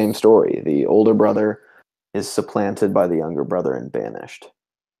it's the same story. The older brother is supplanted by the younger brother and banished.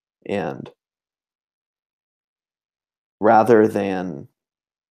 And rather than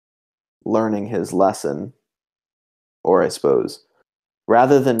learning his lesson, or I suppose,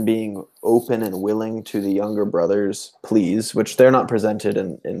 rather than being open and willing to the younger brother's pleas, which they're not presented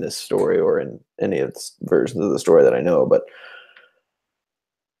in this story or in any of the versions of the story that I know, but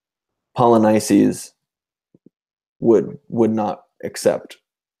Polynices would not accept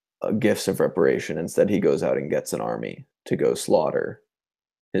gifts of reparation. Instead, he goes out and gets an army to go slaughter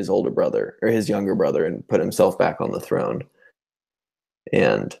his older brother or his younger brother and put himself back on the throne.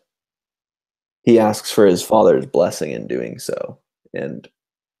 And he asks for his father's blessing in doing so, and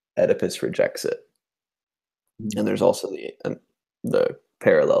Oedipus rejects it. And there's also the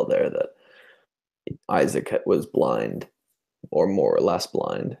parallel there that Isaac was blind, or more or less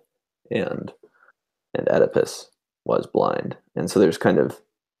blind, and Oedipus was blind. And so there's kind of,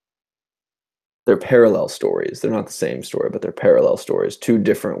 they're parallel stories. They're not the same story, but they're parallel stories, two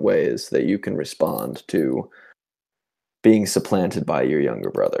different ways that you can respond to being supplanted by your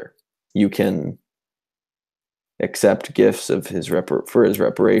younger brother. You can accept gifts of his for his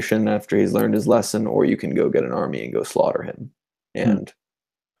reparation after he's learned his lesson, or you can go get an army and go slaughter him. And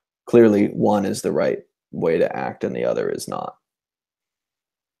clearly one is the right way to act and the other is not.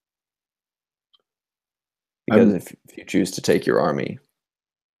 Because if you choose to take your army,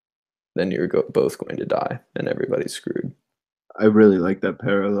 then you're both going to die and everybody's screwed. I really like that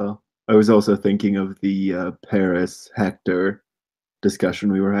parallel. I was also thinking of the Paris Hector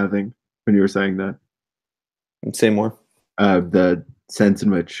discussion we were having when you were saying that. And say more. The sense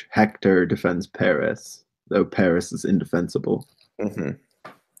in which Hector defends Paris, though Paris is indefensible. Mm-hmm.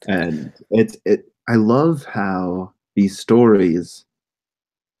 And I love how these stories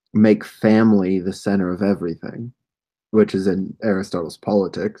make family the center of everything, which is in Aristotle's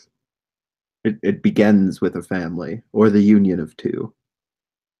Politics. It begins with a family or the union of two.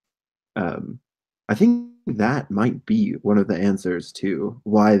 I think that might be one of the answers to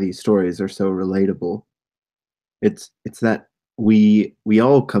why these stories are so relatable. It's that we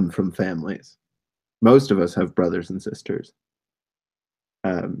all come from families. Most of us have brothers and sisters.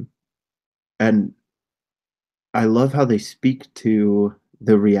 And I love how they speak to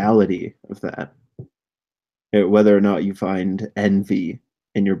the reality of that. Whether or not you find envy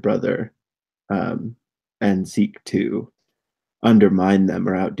in your brother, and seek to undermine them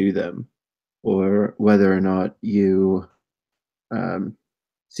or outdo them, or whether or not you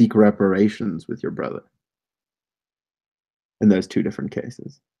seek reparations with your brother. In those two different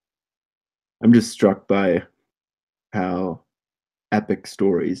cases, I'm just struck by how epic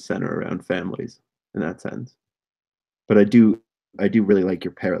stories center around families in that sense. But I do really like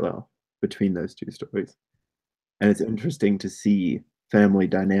your parallel between those two stories. And it's interesting to see family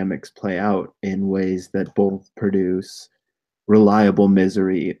dynamics play out in ways that both produce reliable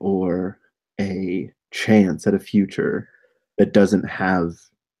misery or a chance at a future that doesn't have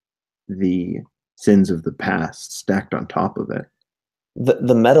the sins of the past stacked on top of it.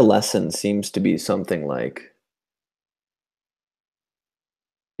 The meta lesson seems to be something like,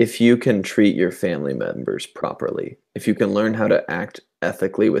 if you can treat your family members properly, if you can learn how to act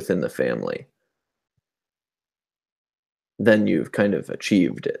ethically within the family, then you've kind of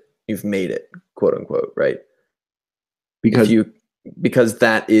achieved it. You've made it, quote unquote, right? Because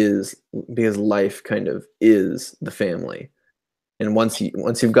life kind of is the family. And once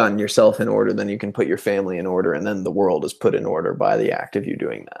you've gotten yourself in order, then you can put your family in order, and then the world is put in order by the act of you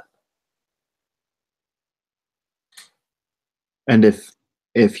doing that. And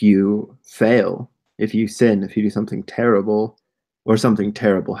if you fail, if you sin, if you do something terrible, or something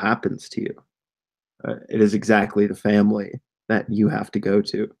terrible happens to you, it is exactly the family that you have to go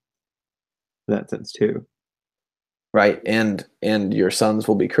to. In that sense too. Right, and your sons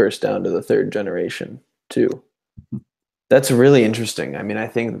will be cursed down to the third generation too. That's really interesting. I mean, I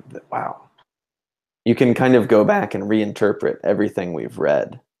think that, wow, you can kind of go back and reinterpret everything we've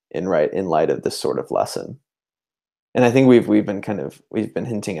read in light of this sort of lesson. And I think we've been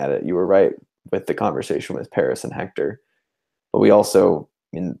hinting at it. You were right with the conversation with Paris and Hector, but we also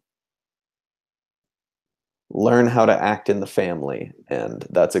learn how to act in the family, and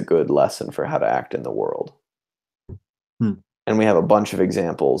that's a good lesson for how to act in the world. And we have a bunch of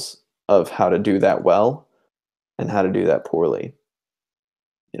examples of how to do that well and how to do that poorly.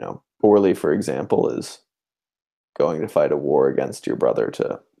 Poorly, for example, is going to fight a war against your brother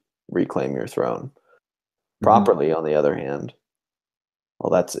to reclaim your throne. Properly, on the other hand, well,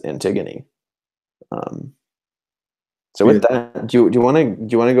 that's Antigone. So with that, do you want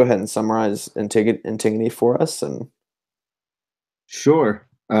to go ahead and summarize Antigone for us? And sure.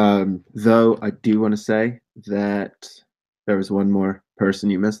 Though I do want to say that there was one more person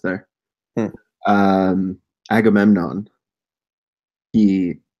you missed there. Agamemnon.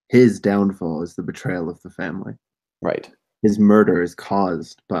 His downfall is the betrayal of the family. Right. His murder is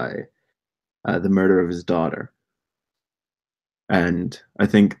caused by the murder of his daughter. And I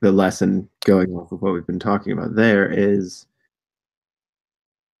think the lesson going off of what we've been talking about there is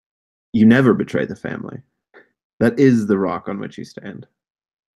you never betray the family. That is the rock on which you stand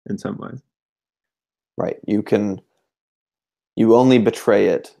in some ways. Right. You only betray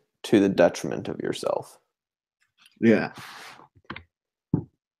it to the detriment of yourself. Yeah.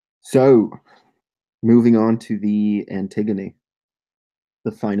 So moving on to the Antigone,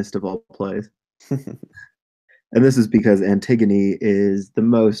 the finest of all plays. And this is because Antigone is the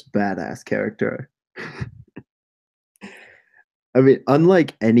most badass character. I mean,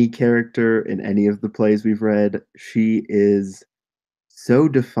 unlike any character in any of the plays we've read, she is so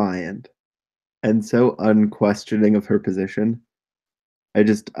defiant and so unquestioning of her position.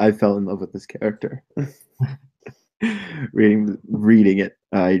 I fell in love with this character. Reading it,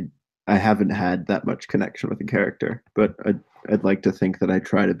 I haven't had that much connection with the character, but I'd like to think that I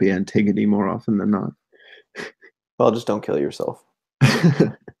try to be Antigone more often than not. Well, just don't kill yourself.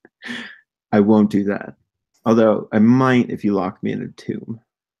 I won't do that. Although I might if you lock me in a tomb.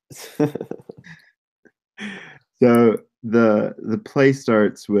 So the play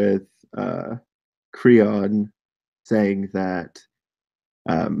starts with Creon saying that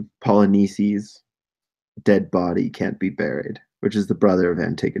Polynices' dead body can't be buried, which is the brother of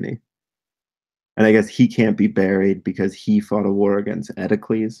Antigone. And I guess he can't be buried because he fought a war against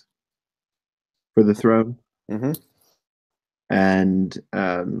Eteocles for the throne. Mm-hmm. And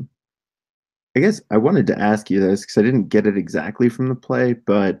I guess I wanted to ask you this because I didn't get it exactly from the play,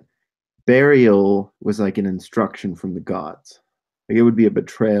 but burial was like an instruction from the gods. Like it would be a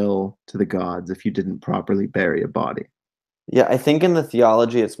betrayal to the gods if you didn't properly bury a body. Yeah, I think in the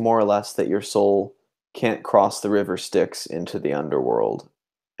theology, it's more or less that your soul can't cross the river Styx into the underworld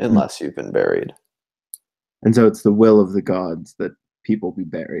unless you've been buried. And so it's the will of the gods that people be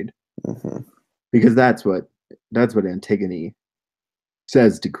buried. Mm-hmm. Because that's what Antigone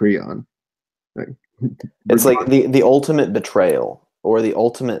says to Creon. Like, it's like the ultimate betrayal or the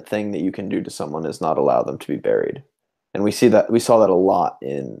ultimate thing that you can do to someone is not allow them to be buried. And we saw that a lot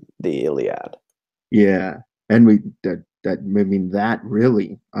in the Iliad. Yeah. And that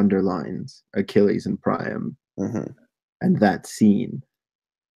really underlines Achilles and Priam. Mm-hmm. And that scene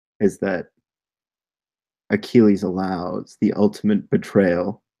is that Achilles allows the ultimate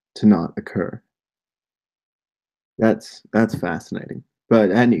betrayal to not occur. That's fascinating.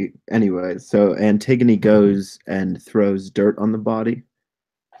 But anyway, so Antigone goes and throws dirt on the body,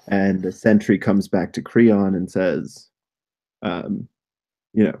 and the sentry comes back to Creon and says,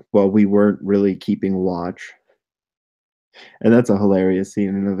 well, we weren't really keeping watch. And that's a hilarious scene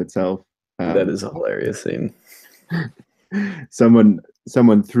in and of itself. That is a hilarious scene.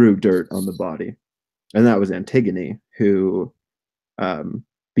 Someone threw dirt on the body, and that was Antigone, who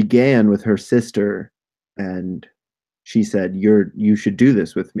began with her sister, and she said, you should do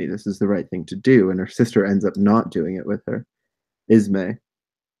this with me. This is the right thing to do. And her sister ends up not doing it with her, Ismay.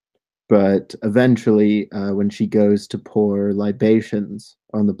 But eventually, when she goes to pour libations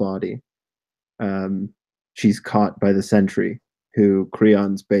on the body, she's caught by the sentry, who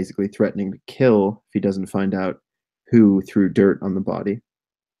Creon's basically threatening to kill if he doesn't find out who threw dirt on the body.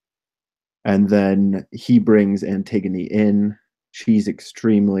 And then he brings Antigone in. She's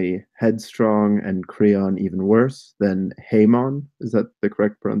extremely headstrong, and Creon even worse than Haemon. Is that the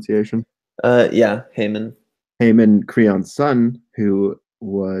correct pronunciation? Yeah, Haemon. Haemon, Creon's son, who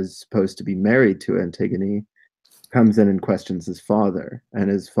was supposed to be married to Antigone, comes in and questions his father, and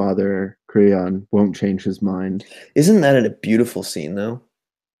his father, Creon, won't change his mind. Isn't that a beautiful scene, though?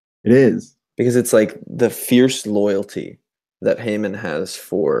 It is. Because it's like the fierce loyalty that Haemon has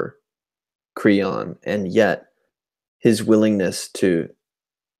for Creon, and yet his willingness to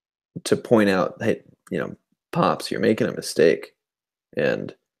point out, hey, Pops, you're making a mistake.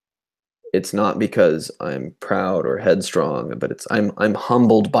 And it's not because I'm proud or headstrong, but I'm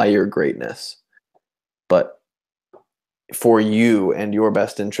humbled by your greatness. But for you and your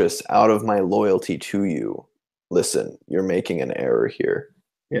best interests, out of my loyalty to you, listen, you're making an error here.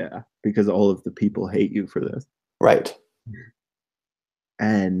 Yeah, because all of the people hate you for this. Right.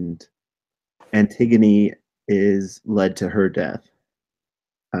 And Antigone is led to her death,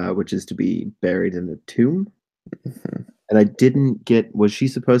 which is to be buried in a tomb. Mm-hmm. And I didn't get, was she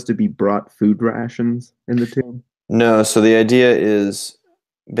supposed to be brought food rations in the tomb? No, so the idea is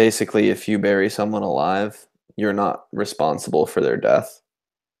basically if you bury someone alive, you're not responsible for their death.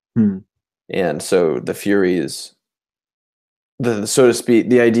 And so the Furies, so to speak,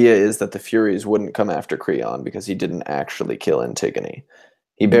 the idea is that the Furies wouldn't come after Creon because he didn't actually kill Antigone.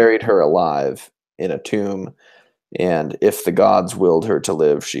 He buried her alive in a tomb, and if the gods willed her to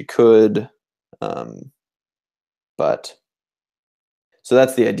live, she could. But so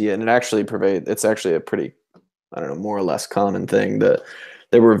that's the idea, and it's actually a pretty, I don't know, more or less common thing that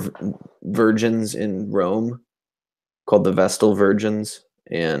there were virgins in Rome called the Vestal Virgins,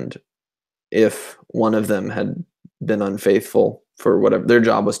 and if one of them had been unfaithful for whatever, their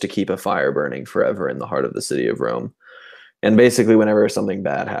job was to keep a fire burning forever in the heart of the city of Rome. And basically, whenever something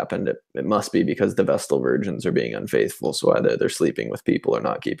bad happened, it must be because the Vestal virgins are being unfaithful. So either they're sleeping with people or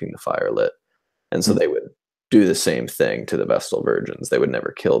not keeping the fire lit. And so Mm. they would do the same thing to the Vestal virgins. They would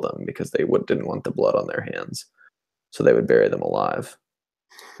never kill them because didn't want the blood on their hands. So they would bury them alive.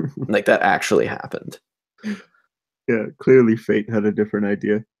 Like that actually happened. Yeah, clearly fate had a different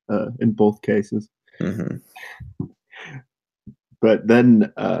idea in both cases. Mm-hmm. But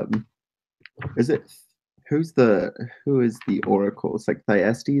then, is it who is the oracle? It's like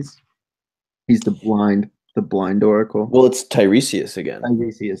Thyestes. He's the blind oracle. Well, it's Tiresias again.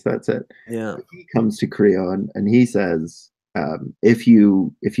 Tiresias, that's it. Yeah. He comes to Creon and he says, if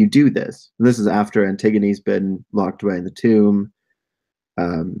you do this, and this is after Antigone's been locked away in the tomb.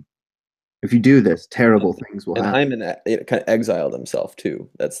 If you do this, terrible things will And happen. Hymen kind of exiled himself too.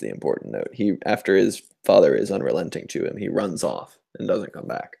 That's the important note. He, after his father is unrelenting to him, he runs off and doesn't come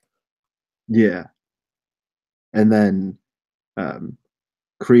back. Yeah, and then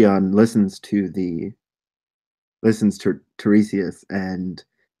Creon listens to Tiresias and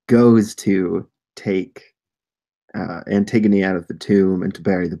goes to take Antigone out of the tomb and to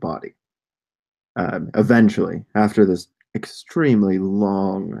bury the body. Eventually, after this extremely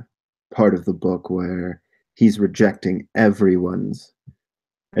long part of the book where he's rejecting everyone's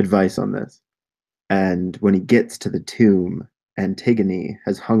advice on this, and when he gets to the tomb, Antigone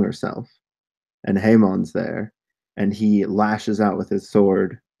has hung herself, and Haemon's there, and he lashes out with his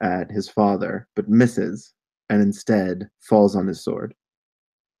sword at his father, but misses, and instead falls on his sword.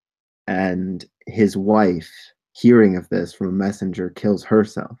 And his wife, hearing of this from a messenger, kills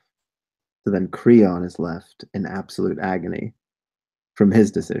herself. So then Creon is left in absolute agony from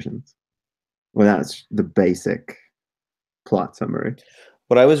his decisions. Well, that's the basic plot summary.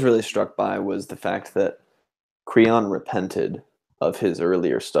 What I was really struck by was the fact that Creon repented of his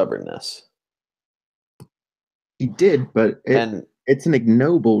earlier stubbornness. He did, but And it's an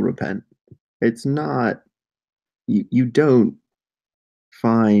ignoble repent. It's not, you don't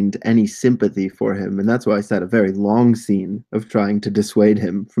find any sympathy for him, and that's why I said a very long scene of trying to dissuade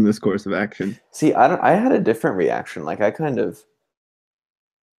him from this course of action. see, I had a different reaction. Like I kind of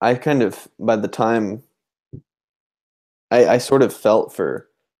by the time I sort of felt for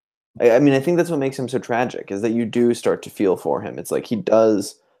I mean, I think that's what makes him so tragic is that you do start to feel for him. It's like he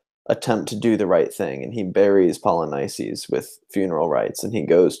does attempt to do the right thing and he buries Polynices with funeral rites and he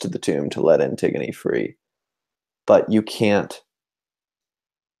goes to the tomb to let Antigone free. But you can't,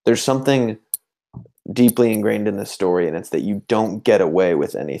 there's something deeply ingrained in this story, and it's that you don't get away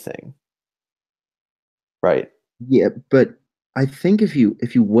with anything. Right. Yeah, but I think if you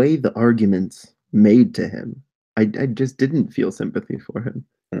weigh the arguments made to him, I just didn't feel sympathy for him.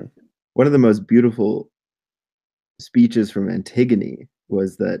 Hmm. One of the most beautiful speeches from Antigone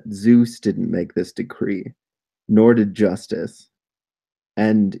was that Zeus didn't make this decree, nor did justice,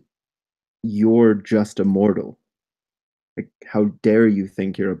 and you're just a mortal. Like, how dare you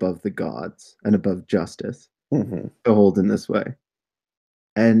think you're above the gods and above justice, Mm-hmm. behold in this way?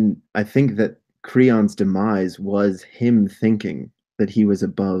 And I think that Creon's demise was him thinking that he was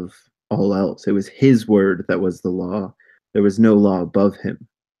above all else. It was his word that was the law. There was no law above him.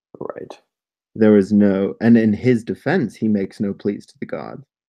 Right. There was no, and in his defense, he makes no pleas to the gods.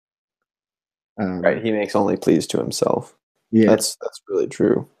 Right. He makes only pleas to himself. Yeah, That's really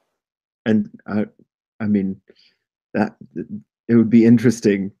true. and I mean that it would be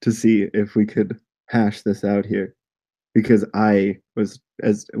interesting to see if we could hash this out here, because I was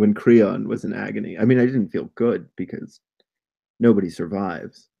as when Creon was in agony. I mean, I didn't feel good because nobody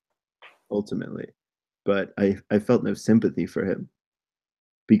survives ultimately, but I felt no sympathy for him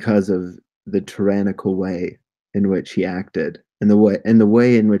because of the tyrannical way in which he acted, and the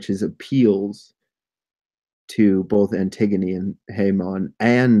way in which his appeals to both Antigone and Haemon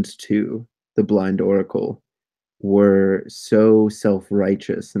and to the blind oracle were so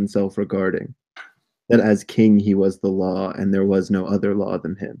self-righteous and self-regarding that as king he was the law and there was no other law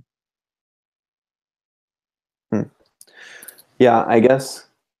than him. Hmm. Yeah, I guess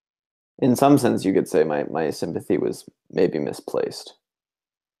in some sense you could say my sympathy was maybe misplaced.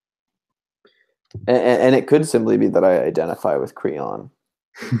 And it could simply be that I identify with Creon.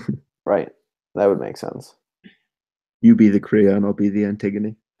 Right. That would make sense. You be the Creon, I'll be the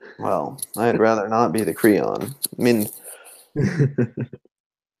Antigone. Well, I'd rather not be the Creon. I mean,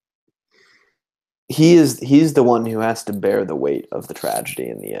 he's the one who has to bear the weight of the tragedy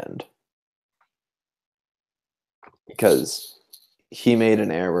in the end. Because he made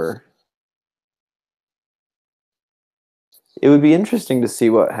an error. It would be interesting to see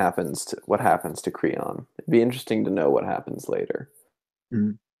what happens to Creon. It'd be interesting to know what happens later.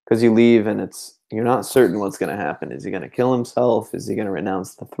 Mm. because you leave and you're not certain what's going to happen. Is he going to kill himself? Is he going to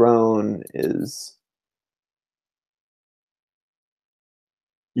renounce the throne?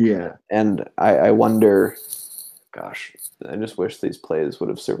 Yeah. And I wonder, gosh, I just wish these plays would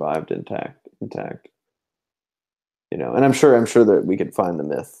have survived intact. And I'm sure that we could find the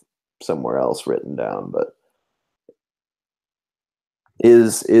myth somewhere else written down, but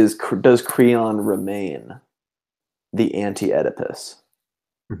does Creon remain the anti-Oedipus?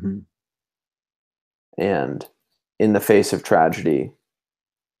 Mm-hmm. And in the face of tragedy,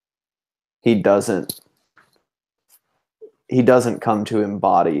 he doesn't come to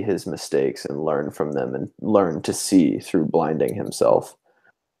embody his mistakes and learn from them and learn to see through blinding himself,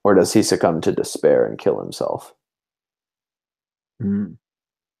 or does he succumb to despair and kill himself? Mm-hmm.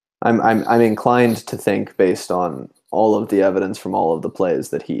 I'm inclined to think, based on all of the evidence from all of the plays,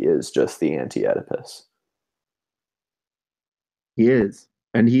 that he is just the anti-Oedipus. He is.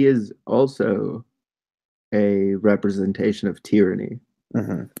 And he is also a representation of tyranny,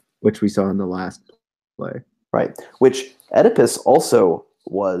 mm-hmm. which we saw in the last play. Right. Which Oedipus also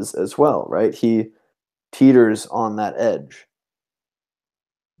was as well, right? He teeters on that edge,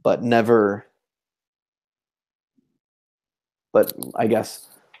 but I guess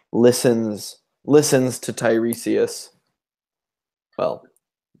listens to Tiresias. Well,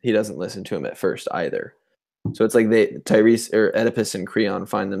 he doesn't listen to him at first either. So it's like Oedipus and Creon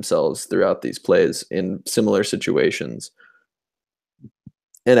find themselves throughout these plays in similar situations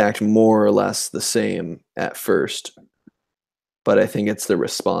and act more or less the same at first. But I think it's the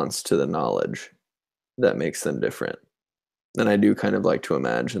response to the knowledge that makes them different. And I do kind of like to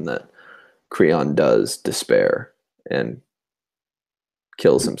imagine that Creon does despair and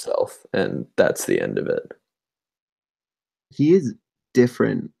kills himself, and that's the end of it. He is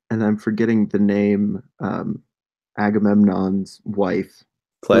different, and I'm forgetting the name. Agamemnon's wife,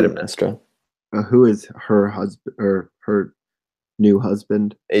 Clytemnestra. Who is her husband or her new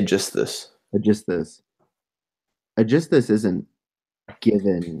husband? Aegisthus. Aegisthus. Aegisthus isn't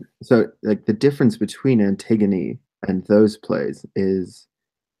given. So, like, the difference between Antigone and those plays is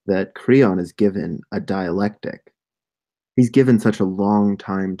that Creon is given a dialectic. He's given such a long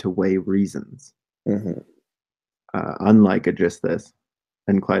time to weigh reasons, mm-hmm. Unlike Aegisthus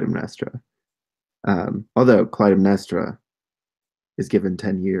and Clytemnestra. Although Clytemnestra is given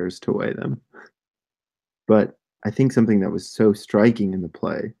 10 years to weigh them. But I think something that was so striking in the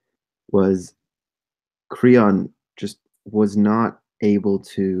play was Creon just was not able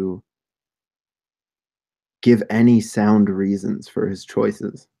to give any sound reasons for his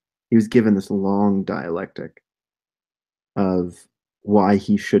choices. He was given this long dialectic of why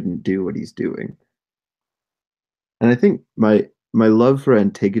he shouldn't do what he's doing. And I think my love for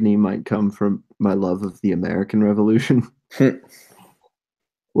Antigone might come from my love of the American Revolution.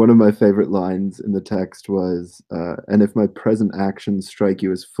 One of my favorite lines in the text was, and if my present actions strike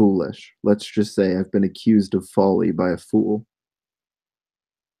you as foolish, let's just say I've been accused of folly by a fool.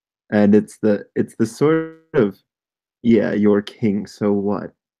 And it's the sort of, yeah, you're king, so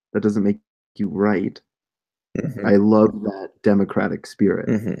what? That doesn't make you right. Mm-hmm. I love that democratic spirit.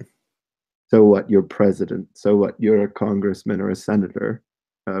 Mm-hmm. So what? You're president. So what? You're a congressman or a senator.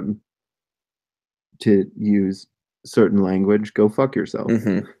 To use certain language, go fuck yourself.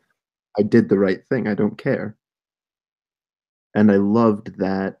 Mm-hmm. I did the right thing. I don't care. And I loved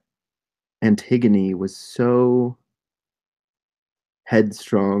that Antigone was so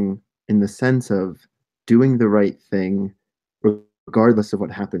headstrong in the sense of doing the right thing regardless of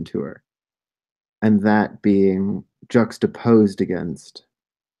what happened to her. And that being juxtaposed against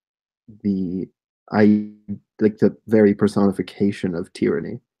the the very personification of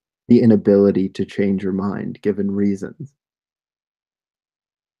tyranny, the inability to change your mind given reasons.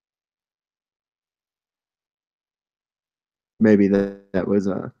 Maybe that was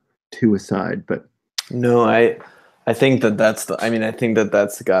too aside, but no, I think that's I think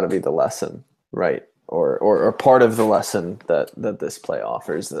that's got to be the lesson, right? Or part of the lesson that this play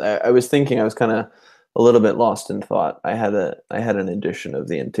offers. I was thinking, I was kind of a little bit lost in thought. I had an edition of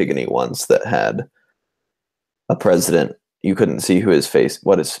the Antigone once that had a president. You couldn't see whose face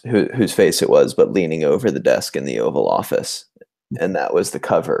it was, but leaning over the desk in the Oval Office, and that was the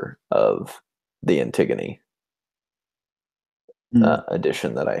cover of the Antigone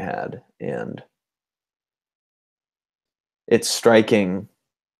edition that I had, and it's striking.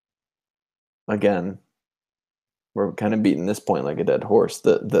 Again, we're kind of beating this point like a dead horse.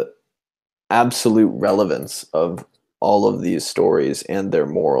 The absolute relevance of all of these stories and their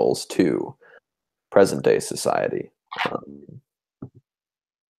morals to present day society,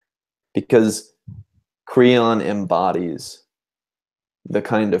 because Creon embodies the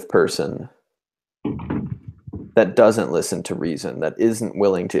kind of person that doesn't listen to reason, that isn't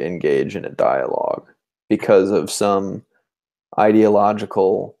willing to engage in a dialogue because of some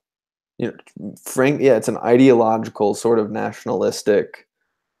ideological, yeah, it's an ideological sort of nationalistic,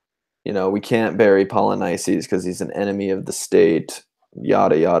 we can't bury Polynices because he's an enemy of the state,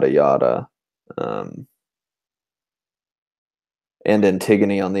 yada, yada, yada. Um, and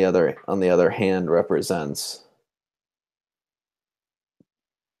Antigone on the other hand represents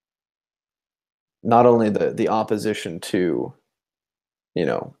not only the opposition to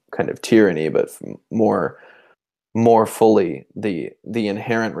kind of tyranny, but more fully the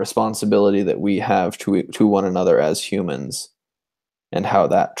inherent responsibility that we have to one another as humans, and how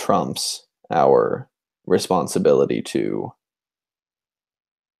that trumps our responsibility to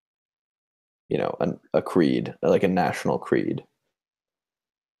a creed, like a national creed,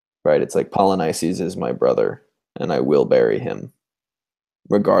 right? It's like Polynices is my brother and I will bury him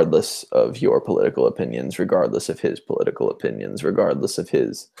regardless of your political opinions, regardless of his political opinions, regardless of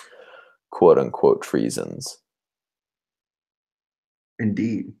his quote unquote treasons.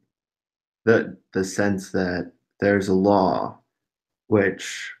 Indeed. The sense that there's a law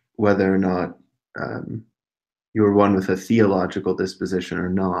which, whether or not you're one with a theological disposition or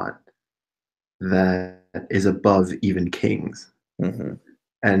not, that is above even kings. Mm-hmm.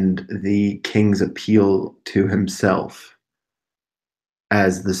 And the king's appeal to himself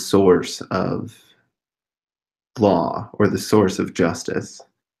as the source of law or the source of justice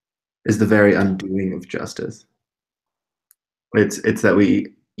is the very undoing of justice. It's that we,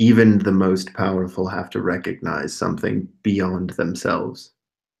 even the most powerful, have to recognize something beyond themselves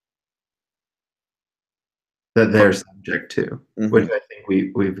that they're subject to, which Mm-hmm. I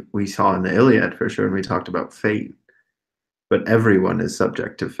think we saw in the Iliad for sure, and we talked about fate. But everyone is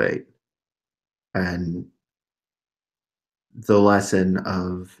subject to fate, and the lesson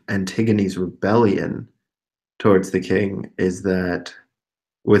of Antigone's rebellion towards the king is that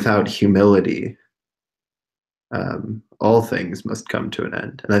without humility, all things must come to an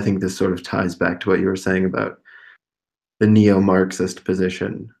end. And I think this sort of ties back to what you were saying about the neo-Marxist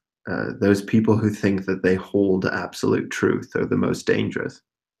position. Those people who think that they hold absolute truth are the most dangerous.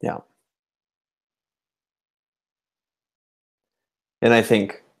 Yeah. And I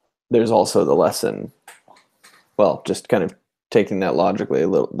think there's also the lesson, well, just kind of taking that logically a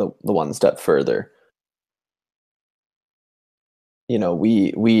little, the one step further.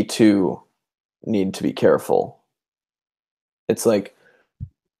 We too need to be careful. It's like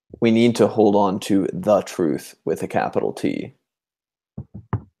we need to hold on to the truth with a capital T.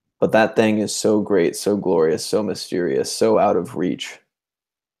 But that thing is so great, so glorious, so mysterious, so out of reach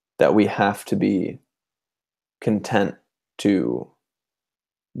that we have to be content to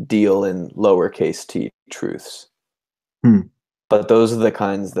deal in lowercase t truths. Hmm. But those are the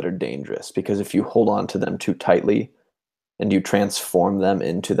kinds that are dangerous, because if you hold on to them too tightly and you transform them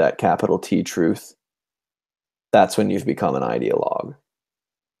into that capital T truth, that's when you've become an ideologue.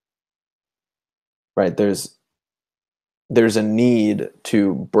 Right? There's a need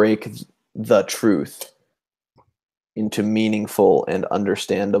to break the truth into meaningful and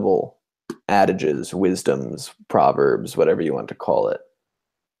understandable adages, wisdoms, proverbs, whatever you want to call it.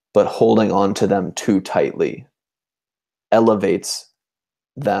 But holding on to them too tightly elevates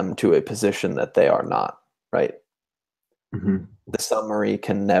them to a position that they are not, right? Mm-hmm. The summary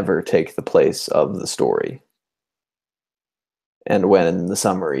can never take the place of the story. And when the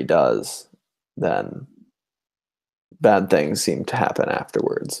summary does, then bad things seem to happen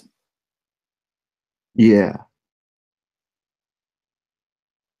afterwards. Yeah.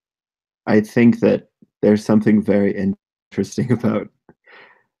 I think that there's something very interesting about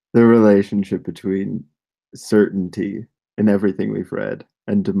the relationship between certainty in everything we've read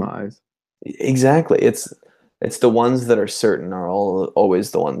and demise. Exactly. It's the ones that are certain are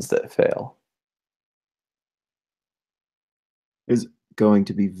always the ones that fail. Is going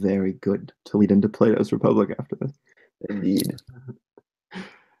to be very good to lead into Plato's Republic after this. Indeed.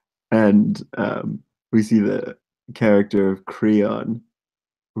 And we see the character of Creon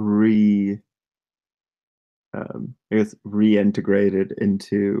I guess reintegrated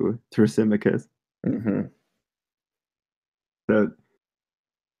into Thrasymachus. Mm-hmm. So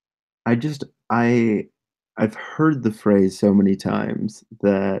I just I've heard the phrase so many times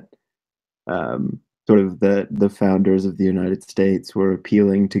that sort of the founders of the United States were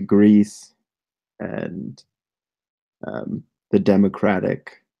appealing to Greece and the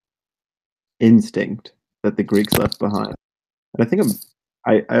democratic instinct that the Greeks left behind. And I think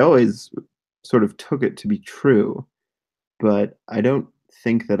I always sort of took it to be true, but I don't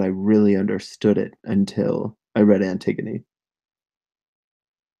think that I really understood it until I read Antigone.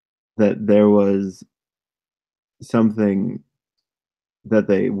 that there was something that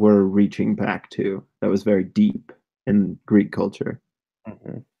they were reaching back to that was very deep in Greek culture,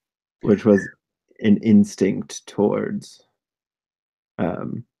 Mhm. which was an instinct towards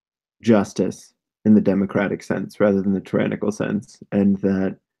um, justice in the democratic sense rather than the tyrannical sense, and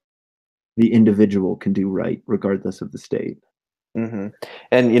that the individual can do right regardless of the state. Hmm.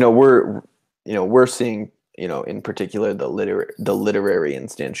 And we're seeing in particular the literary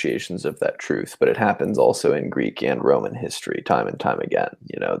instantiations of that truth, but it happens also in Greek and Roman history time and time again.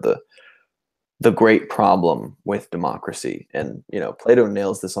 The great problem with democracy, and Plato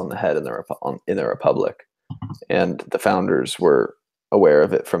nails this on the head in the Republic, and the founders were aware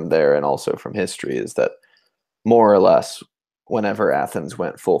of it from there and also from history, is that more or less whenever Athens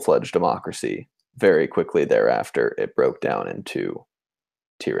went full-fledged democracy, very quickly thereafter it broke down into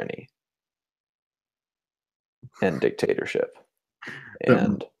tyranny and dictatorship. That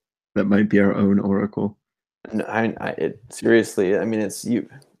And that might be our own oracle. it seriously, I mean, it's you,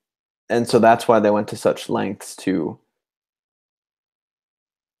 and so that's why they went to such lengths to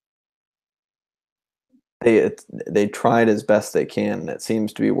they tried as best they can, and it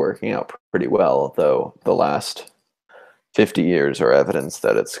seems to be working out pretty well. Though the last 50 years are evidence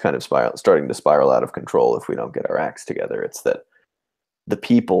that it's kind of starting to spiral out of control if we don't get our acts together. It's that the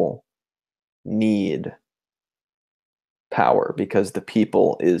people need power because the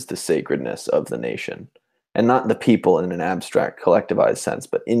people is the sacredness of the nation, and not the people in an abstract collectivized sense,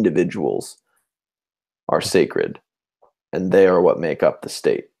 but individuals are sacred, and they are what make up the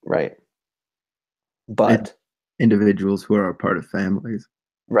state, right? And But individuals who are a part of families.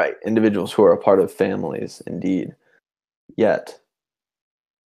 right, individuals who are a part of families, indeed. Yet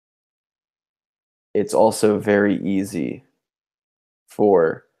it's also very easy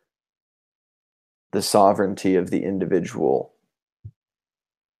for the sovereignty of the individual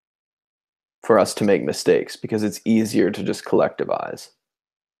for us to make mistakes because it's easier to just collectivize.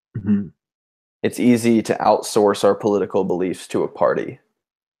 Mhm. It's easy to outsource our political beliefs to a party.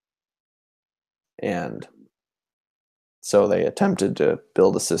 And so they attempted to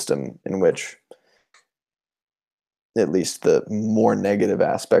build a system in which at least the more negative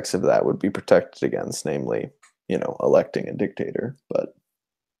aspects of that would be protected against, namely, electing a dictator. But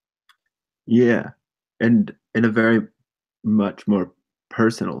Yeah, and in a very much more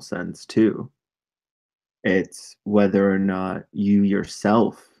personal sense too. It's whether or not you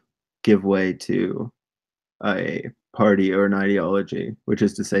yourself give way to a party or an ideology, which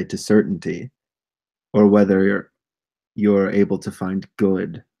is to say to certainty, or whether you're able to find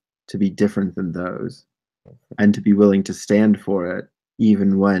good to be different than those and to be willing to stand for it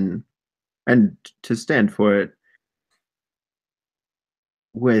even when and to stand for it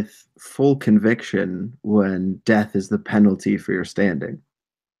with full conviction when death is the penalty for your standing.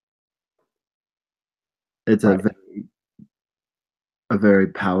 It's right. a very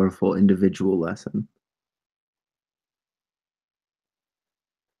powerful individual lesson.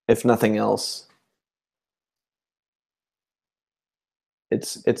 If nothing else,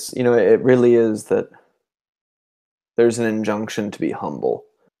 it really is that there's an injunction to be humble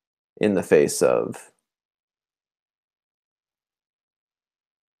in the face of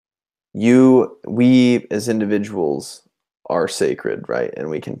we as individuals are sacred, right? And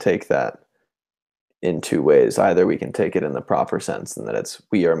we can take that in two ways. Either we can take it in the proper sense, and that it's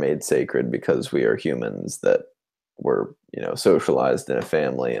we are made sacred because we are humans, that were socialized in a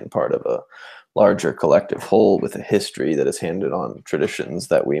family and part of a larger collective whole with a history that is handed on traditions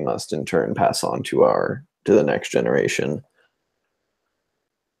that we must in turn pass on to the next generation.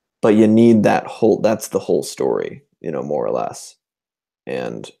 But you need that's the whole story, more or less.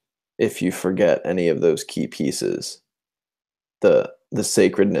 And if you forget any of those key pieces, the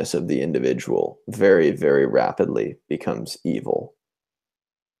sacredness of the individual very, very rapidly becomes evil.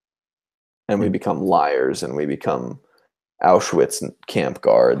 And we become liars, and we become Auschwitz camp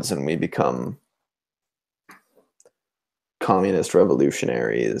guards, and we become communist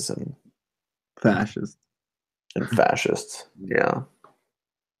revolutionaries Fascist. and fascists. Yeah.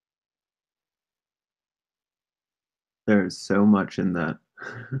 There's so much in that.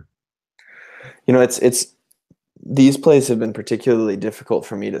 It's these plays have been particularly difficult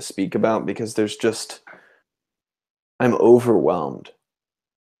for me to speak about because I'm overwhelmed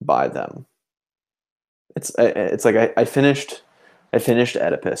by them. It's like I finished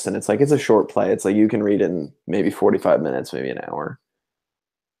Oedipus, and it's like it's a short play. It's like you can read it in maybe 45 minutes, maybe an hour.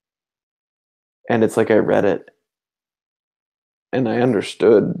 And it's like I read it and I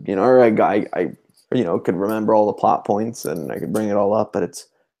understood, or I could remember all the plot points and I could bring it all up, but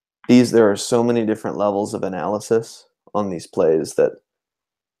there are so many different levels of analysis on these plays that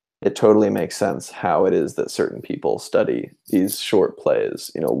it totally makes sense how it is that certain people study these short plays,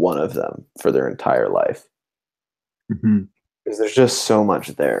 one of them for their entire life. Hmm. Because there's just so much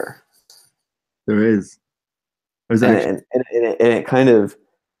there. There is. There's And, actually, it kind of,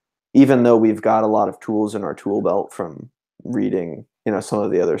 even though we've got a lot of tools in our tool belt from reading, some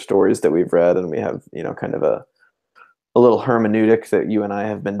of the other stories that we've read, and we have, kind of a little hermeneutic that you and I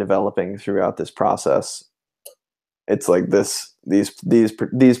have been developing throughout this process. It's like these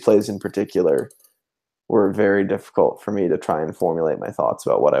plays in particular were very difficult for me to try and formulate my thoughts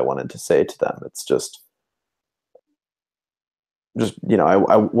about what I wanted to say to them. It's just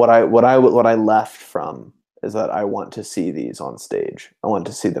what I left from is that I want to see these on stage. I want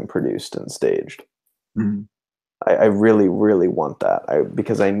to see them produced and staged. mhm. I really, really want that.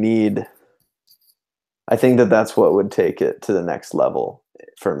 Because I think that that's what would take it to the next level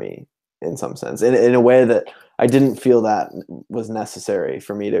for me in some sense, in a way that I didn't feel that was necessary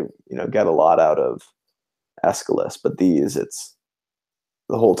for me to, get a lot out of Aeschylus. But it's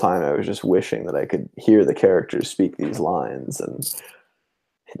the whole time I was just wishing that I could hear the characters speak these lines and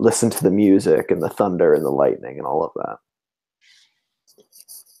listen to the music and the thunder and the lightning and all of that.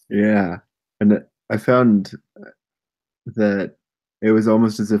 Yeah. And I found that it was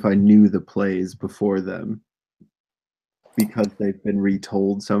almost as if I knew the plays before them because they've been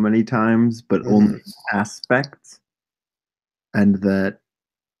retold so many times, but only Mhm. aspects, and that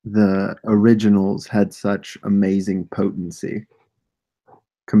the originals had such amazing potency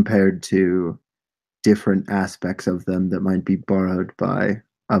compared to different aspects of them that might be borrowed by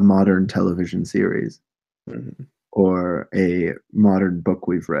a modern television series Mhm. or a modern book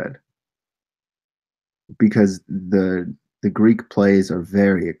we've read, because the Greek plays are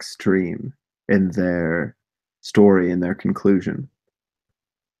very extreme in their story and their conclusion.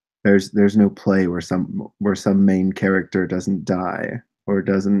 There's no play where some main character doesn't die or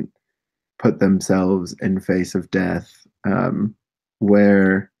doesn't put themselves in face of death,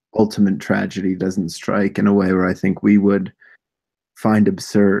 where ultimate tragedy doesn't strike in a way where I think we would find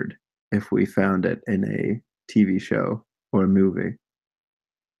absurd if we found it in a TV show or a movie.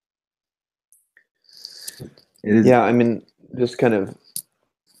 It is. Yeah, I mean, just kind of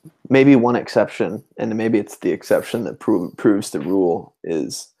maybe one exception, and maybe it's the exception that proves the rule,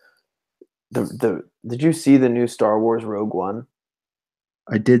 is the did you see the new Star Wars Rogue One?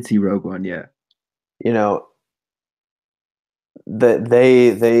 I did see Rogue One, yeah. You know, that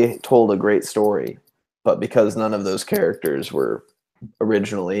they told a great story, but because none of those characters were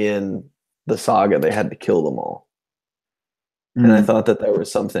originally in the saga, they had to kill them all. And I Mm, thought that there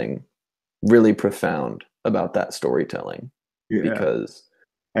was something really profound about that storytelling yeah. because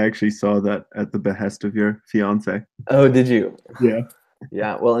I actually saw that at the behest of your fiance. oh, did you? Yeah.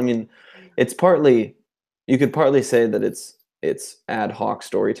 Yeah, well, I mean, it's partly you could partly say that it's ad hoc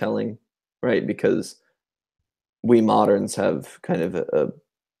storytelling, right? Because we moderns have kind of a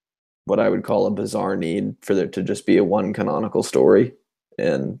what I would call a bizarre need for there to just be a one canonical story,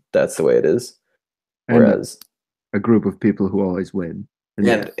 and that's the way it is. And Whereas a group of people who always win. And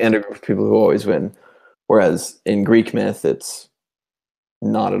yeah. and a group of people who always win. Whereas in Greek myth, it's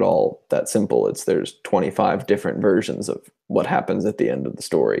not at all that simple. There's 25 different versions of what happens at the end of the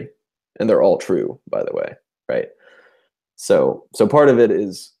story, and they're all true, by the way, right? So part of it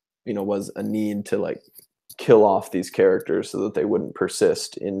is, was a need to like kill off these characters so that they wouldn't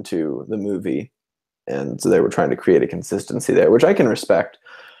persist into the movie, and so they were trying to create a consistency there, which I can respect,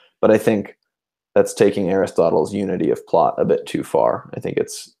 but I think that's taking Aristotle's unity of plot a bit too far. I think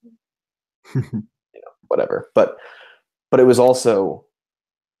it's whatever, but it was also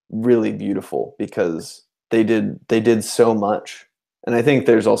really beautiful because they did so much, and I think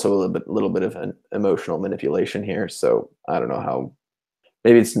there's also a little bit of an emotional manipulation here. So I don't know how,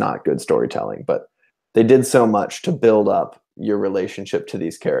 maybe it's not good storytelling, but they did so much to build up your relationship to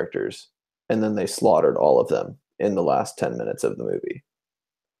these characters, and then they slaughtered all of them in the last 10 minutes of the movie.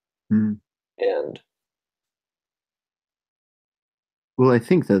 Mm. And Well, I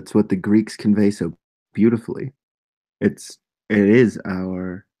think that's what the Greeks convey so beautifully. It is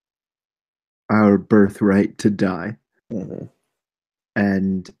our birthright to die. mhm,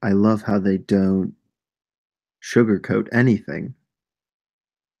 And I love how they don't sugarcoat anything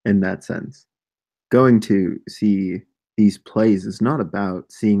in that sense. Going to see these plays is not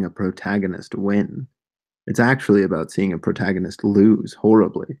about seeing a protagonist win. It's actually about seeing a protagonist lose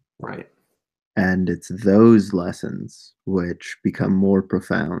horribly. right. And it's those lessons which become more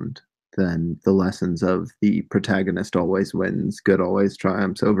profound than the lessons of the protagonist always wins, good always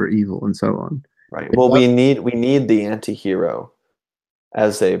triumphs over evil, and so on. Right. It's Well, up. we need the anti-hero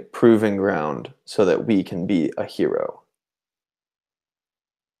as a proving ground so that we can be a hero.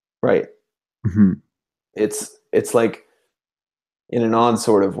 right? Mhm. It's like, in an odd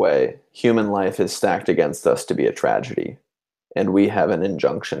sort of way, human life is stacked against us to be a tragedy, and we have an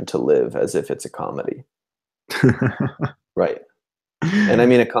injunction to live as if it's a comedy, right? And I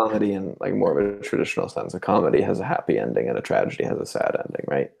mean a comedy in like more of a traditional sense. A comedy has a happy ending, and a tragedy has a sad ending,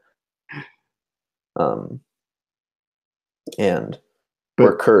 right? Um, and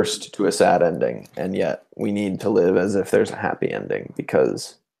we're But cursed to a sad ending, and yet we need to live as if there's a happy ending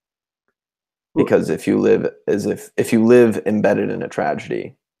well, because if you live embedded in a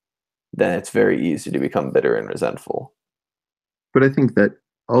tragedy, then it's very easy to become bitter and resentful. but I think that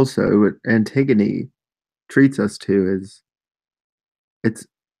also what Antigone treats us to is it's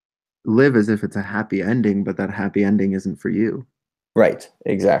live as if it's a happy ending, but that happy ending isn't for you. Right,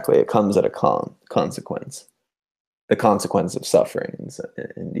 exactly. It comes at a consequence. The consequence of suffering,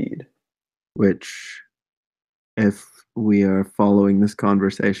 indeed. Which, if we are following this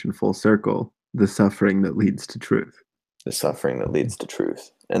conversation full circle, the suffering that leads to truth. The suffering that leads to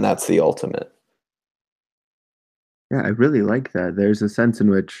truth. And that's the ultimate. Yeah, I really like that. There's a sense in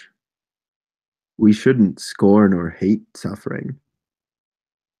which we shouldn't scorn or hate suffering.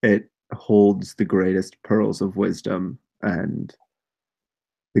 It holds the greatest pearls of wisdom and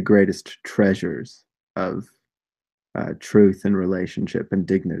the greatest treasures of truth and relationship and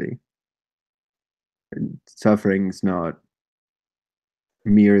dignity. And suffering's not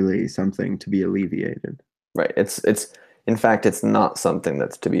merely something to be alleviated. Right. It's in fact it's not something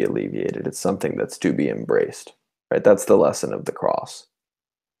that's to be alleviated. It's something that's to be embraced. Right? That's the lesson of the cross.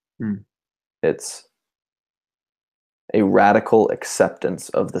 Mm. It's a radical acceptance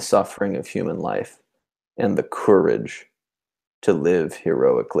of the suffering of human life and the courage to live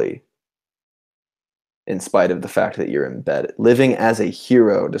heroically in spite of the fact that you're embedded, living as a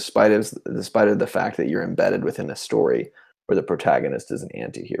hero despite of the fact that you're embedded within a story where the protagonist is an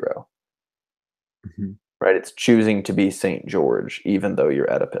anti-hero. Mhm. Right? It's choosing to be Saint George even though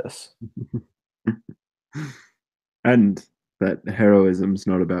you're Oedipus. And that heroism's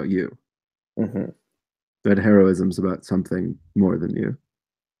not about you. Hmm. That heroism's about something more than you.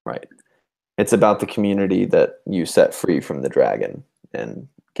 Right. It's about the community that you set free from the dragon and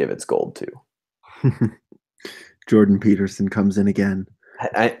give its gold to. Jordan Peterson comes in again.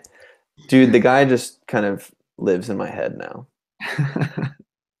 Dude, the guy just kind of lives in my head now.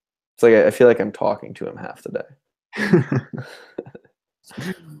 It's like I feel like I'm talking to him half the day.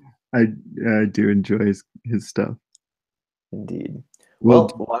 I do enjoy his stuff. Indeed.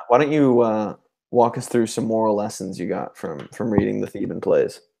 Well, Well, why don't you walk us through some moral lessons you got from reading the Theban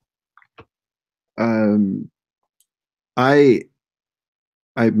plays? um, I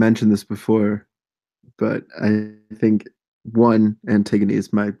I mentioned this before, but I think one, Antigone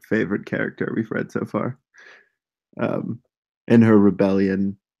is my favorite character we've read so far. Um, in her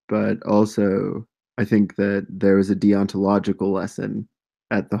rebellion, but also I think that there was a deontological lesson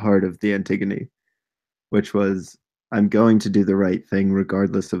at the heart of the Antigone, which was I'm going to do the right thing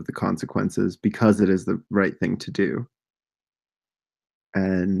regardless of the consequences because it is the right thing to do.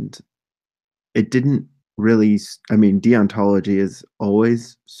 And it didn't really, I mean, deontology has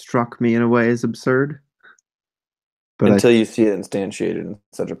always struck me in a way as absurd, but Until you see it instantiated in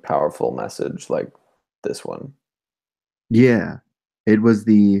such a powerful message like this one. yeah, it was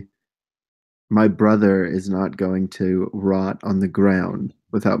the my brother is not going to rot on the ground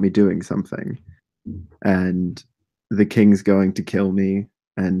without me doing something. And the king's going to kill me,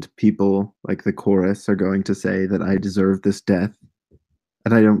 and people like the chorus are going to say that I deserve this death,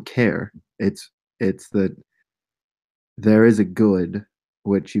 and I don't care. It's that there is a good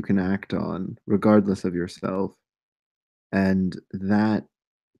which you can act on regardless of yourself, and that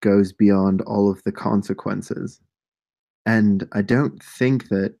goes beyond all of the consequences. And I don't think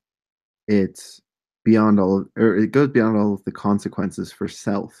that it's beyond all of, or it goes beyond all of the consequences for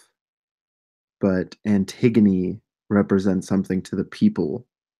self. But Antigone represents something to the people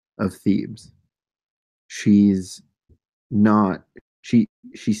of Thebes. She's not she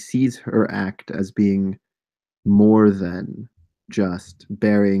sees her act as being more than just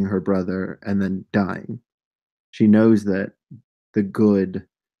burying her brother and then dying. She knows that the good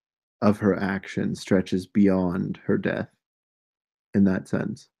of her action stretches beyond her death in that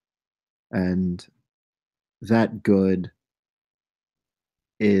sense. And that good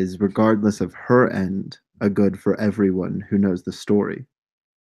is, regardless of her end, a good for everyone who knows the story.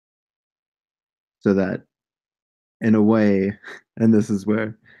 So that, in a way, and this is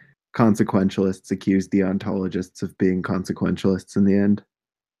where consequentialists accuse the ontologists of being consequentialists in the end,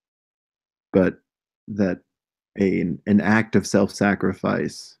 but that an act of self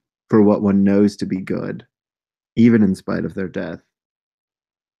sacrifice for what one knows to be good, even in spite of their death,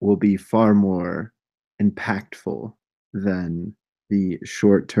 will be far more impactful than the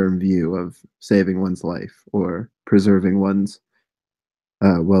short-term view of saving one's life or preserving one's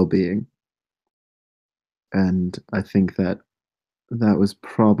well-being. And I think that that was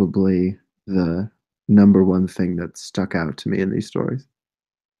probably the number one thing that stuck out to me in these stories.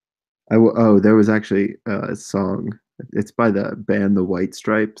 Oh, there was actually a song. It's by the band The White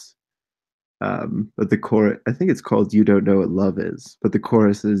Stripes. But the chorus, I think it's called "You Don't Know What Love Is," but the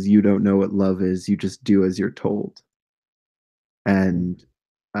chorus is "You don't know what love is. You just do as you're told." And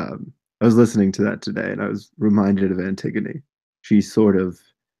I was listening to that today, and I was reminded of Antigone. She sort of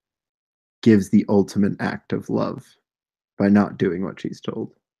gives the ultimate act of love by not doing what she's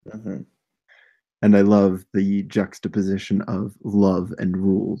told. Mm-hmm. And I love the juxtaposition of love and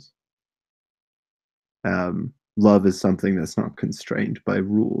rules. Love is something that's not constrained by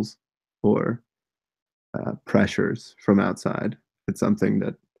rules or pressures from outside. It's something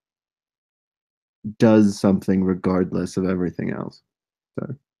that does something regardless of everything else.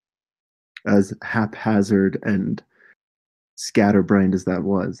 So, as haphazard and scatterbrained as that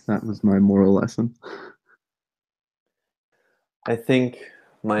was my moral lesson. I think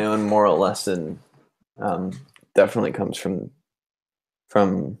my own moral lesson definitely comes from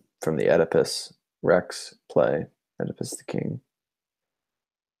the Oedipus Rex play, Oedipus the King.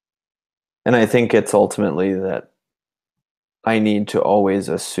 And I think it's ultimately that I need to always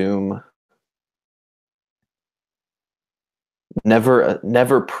assume,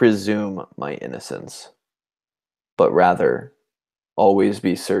 never presume my innocence, but rather always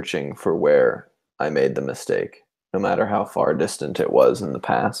be searching for where I made the mistake, no matter how far distant it was in the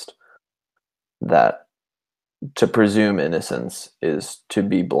past. That to presume innocence is to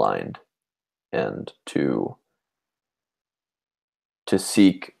be blind, and to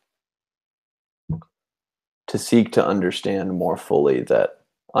seek to understand more fully that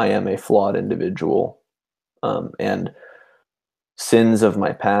I am a flawed individual, and sins of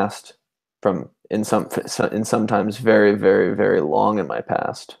my past, from in sometimes very, very, very long in my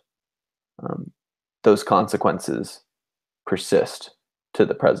past, those consequences persist to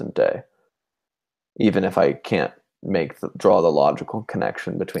the present day, even if I can't draw the logical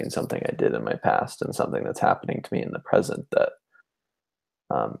connection between something I did in my past and something that's happening to me in the present. That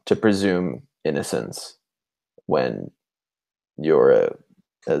to presume innocence when you're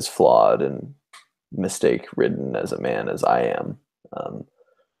as flawed and mistake-ridden as a man as I am,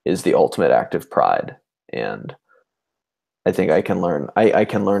 is the ultimate act of pride. And I think I can learn. I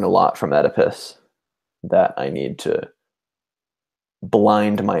can learn a lot from Oedipus, that I need to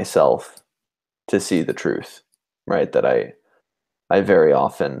blind myself to see the truth. Right? That I very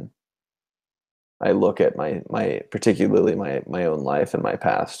often I look at particularly my own life and my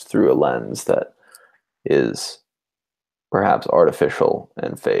past through a lens that is perhaps artificial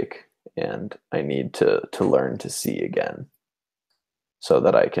and fake, and I need to learn to see again, so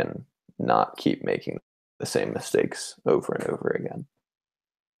that I can not keep making the same mistakes over and over again.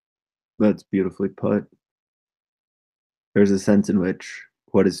 That's beautifully put. There's a sense in which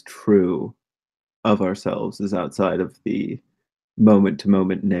what is true of ourselves is outside of the moment to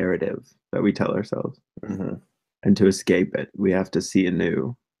moment narrative that we tell ourselves. Mm-hmm. And to escape it, we have to see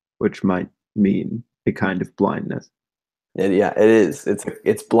anew, which might mean a kind of blindness. Yeah, it is.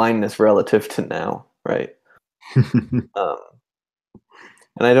 It's blindness relative to now, right? Um,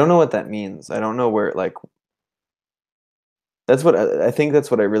 and I don't know what that means. I don't know where, like, that's what I think. That's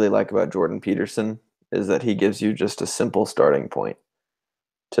what I really like about Jordan Peterson, is that he gives you just a simple starting point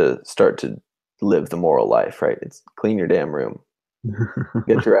to start to live the moral life. Right? It's clean your damn room,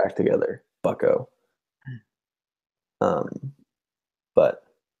 get your act together, bucko. But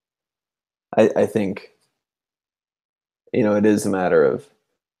I think, it is a matter of,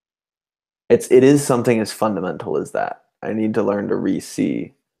 it is something as fundamental as that. I need to learn to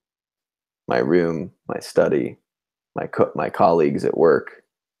re-see my room, my study, my colleagues at work,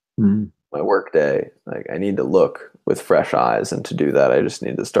 my work day. Like, I need to look with fresh eyes, and to do that, I just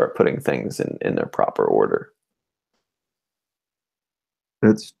need to start putting things in their proper order.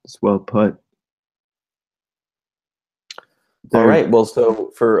 That's well put. All right. Well,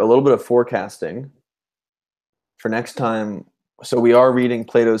 so for a little bit of forecasting for next time, so we are reading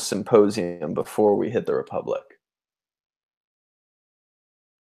Plato's Symposium before we hit the Republic.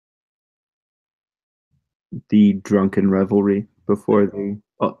 The drunken revelry before the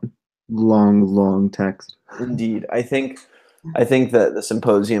long, long text. Indeed. I think that the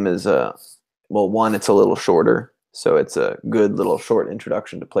Symposium is one, it's a little shorter, so it's a good little short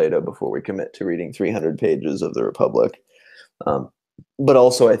introduction to Plato before we commit to reading 300 pages of the Republic. But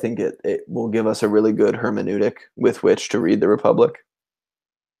also, I think it will give us a really good hermeneutic with which to read the Republic.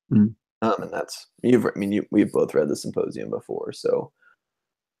 Mm. And that's we've both read the Symposium before, so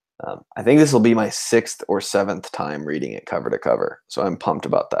I think this will be my 6th or 7th time reading it cover to cover. So I'm pumped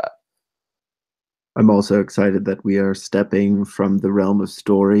about that. I'm also excited that we are stepping from the realm of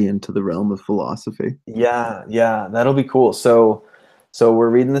story into the realm of philosophy. Yeah, that'll be cool. So we're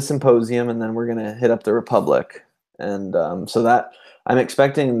reading the Symposium, and then we're gonna hit up the Republic, and so that I'm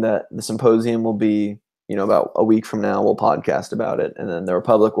expecting that the Symposium will be, about a week from now. We'll podcast about it, and then the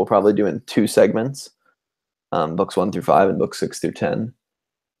Republic we'll probably do in 2 segments, books 1 through 5 and books 6 through 10,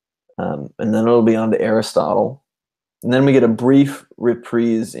 and then it'll be on to Aristotle, and then we get a brief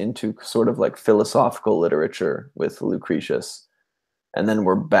reprise into sort of like philosophical literature with Lucretius, and then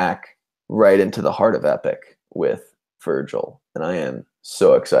we're back right into the heart of epic with Virgil, and I am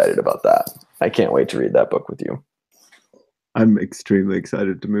so excited about that. I can't wait to read that book with you. I'm extremely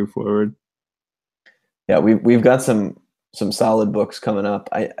excited to move forward. Yeah, we've got some solid books coming up.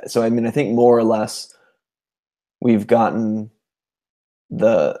 I think more or less we've gotten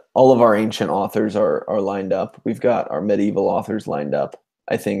all of our ancient authors are lined up. We've got our medieval authors lined up.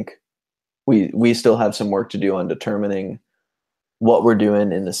 I think we still have some work to do on determining what we're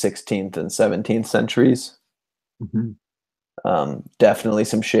doing in the 16th and 17th centuries. Mhm. Definitely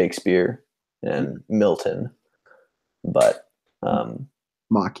some Shakespeare and Milton, but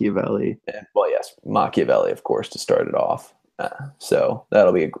Machiavelli. well, yes, Machiavelli, of course, to start it off. So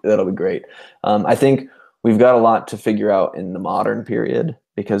that'll be great. I think we've got a lot to figure out in the modern period,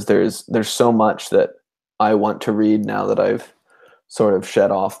 because there's so much that I want to read now that I've sort of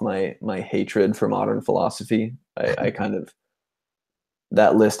shed off my hatred for modern philosophy. I kind of,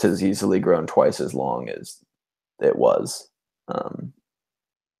 that list has easily grown twice as long as it was.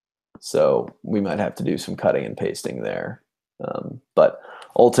 So we might have to do some cutting and pasting there. But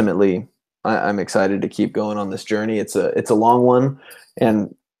ultimately, I'm excited to keep going on this journey. It's a long one,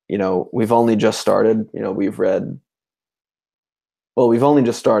 and we've only just started. We've only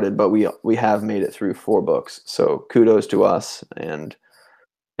just started, but we have made it through 4 books. So kudos to us, and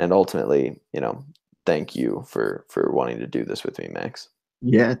ultimately, thank you for wanting to do this with me, Max.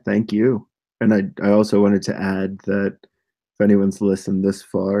 Yeah, thank you. And I also wanted to add that if anyone's listened this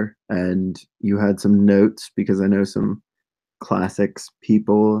far and you had some notes, because I know some classics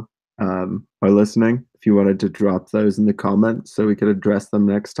people are listening, if you wanted to drop those in the comments so we could address them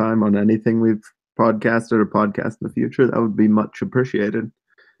next time on anything we've podcasted or podcast in the future, that would be much appreciated.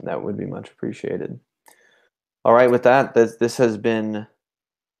 That would be much appreciated. All right, with that, this has been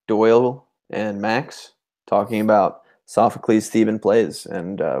Doyle and Max talking about Sophocles' Theban plays,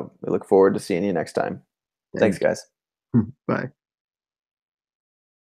 and we look forward to seeing you next time. Thanks, guys. Bye.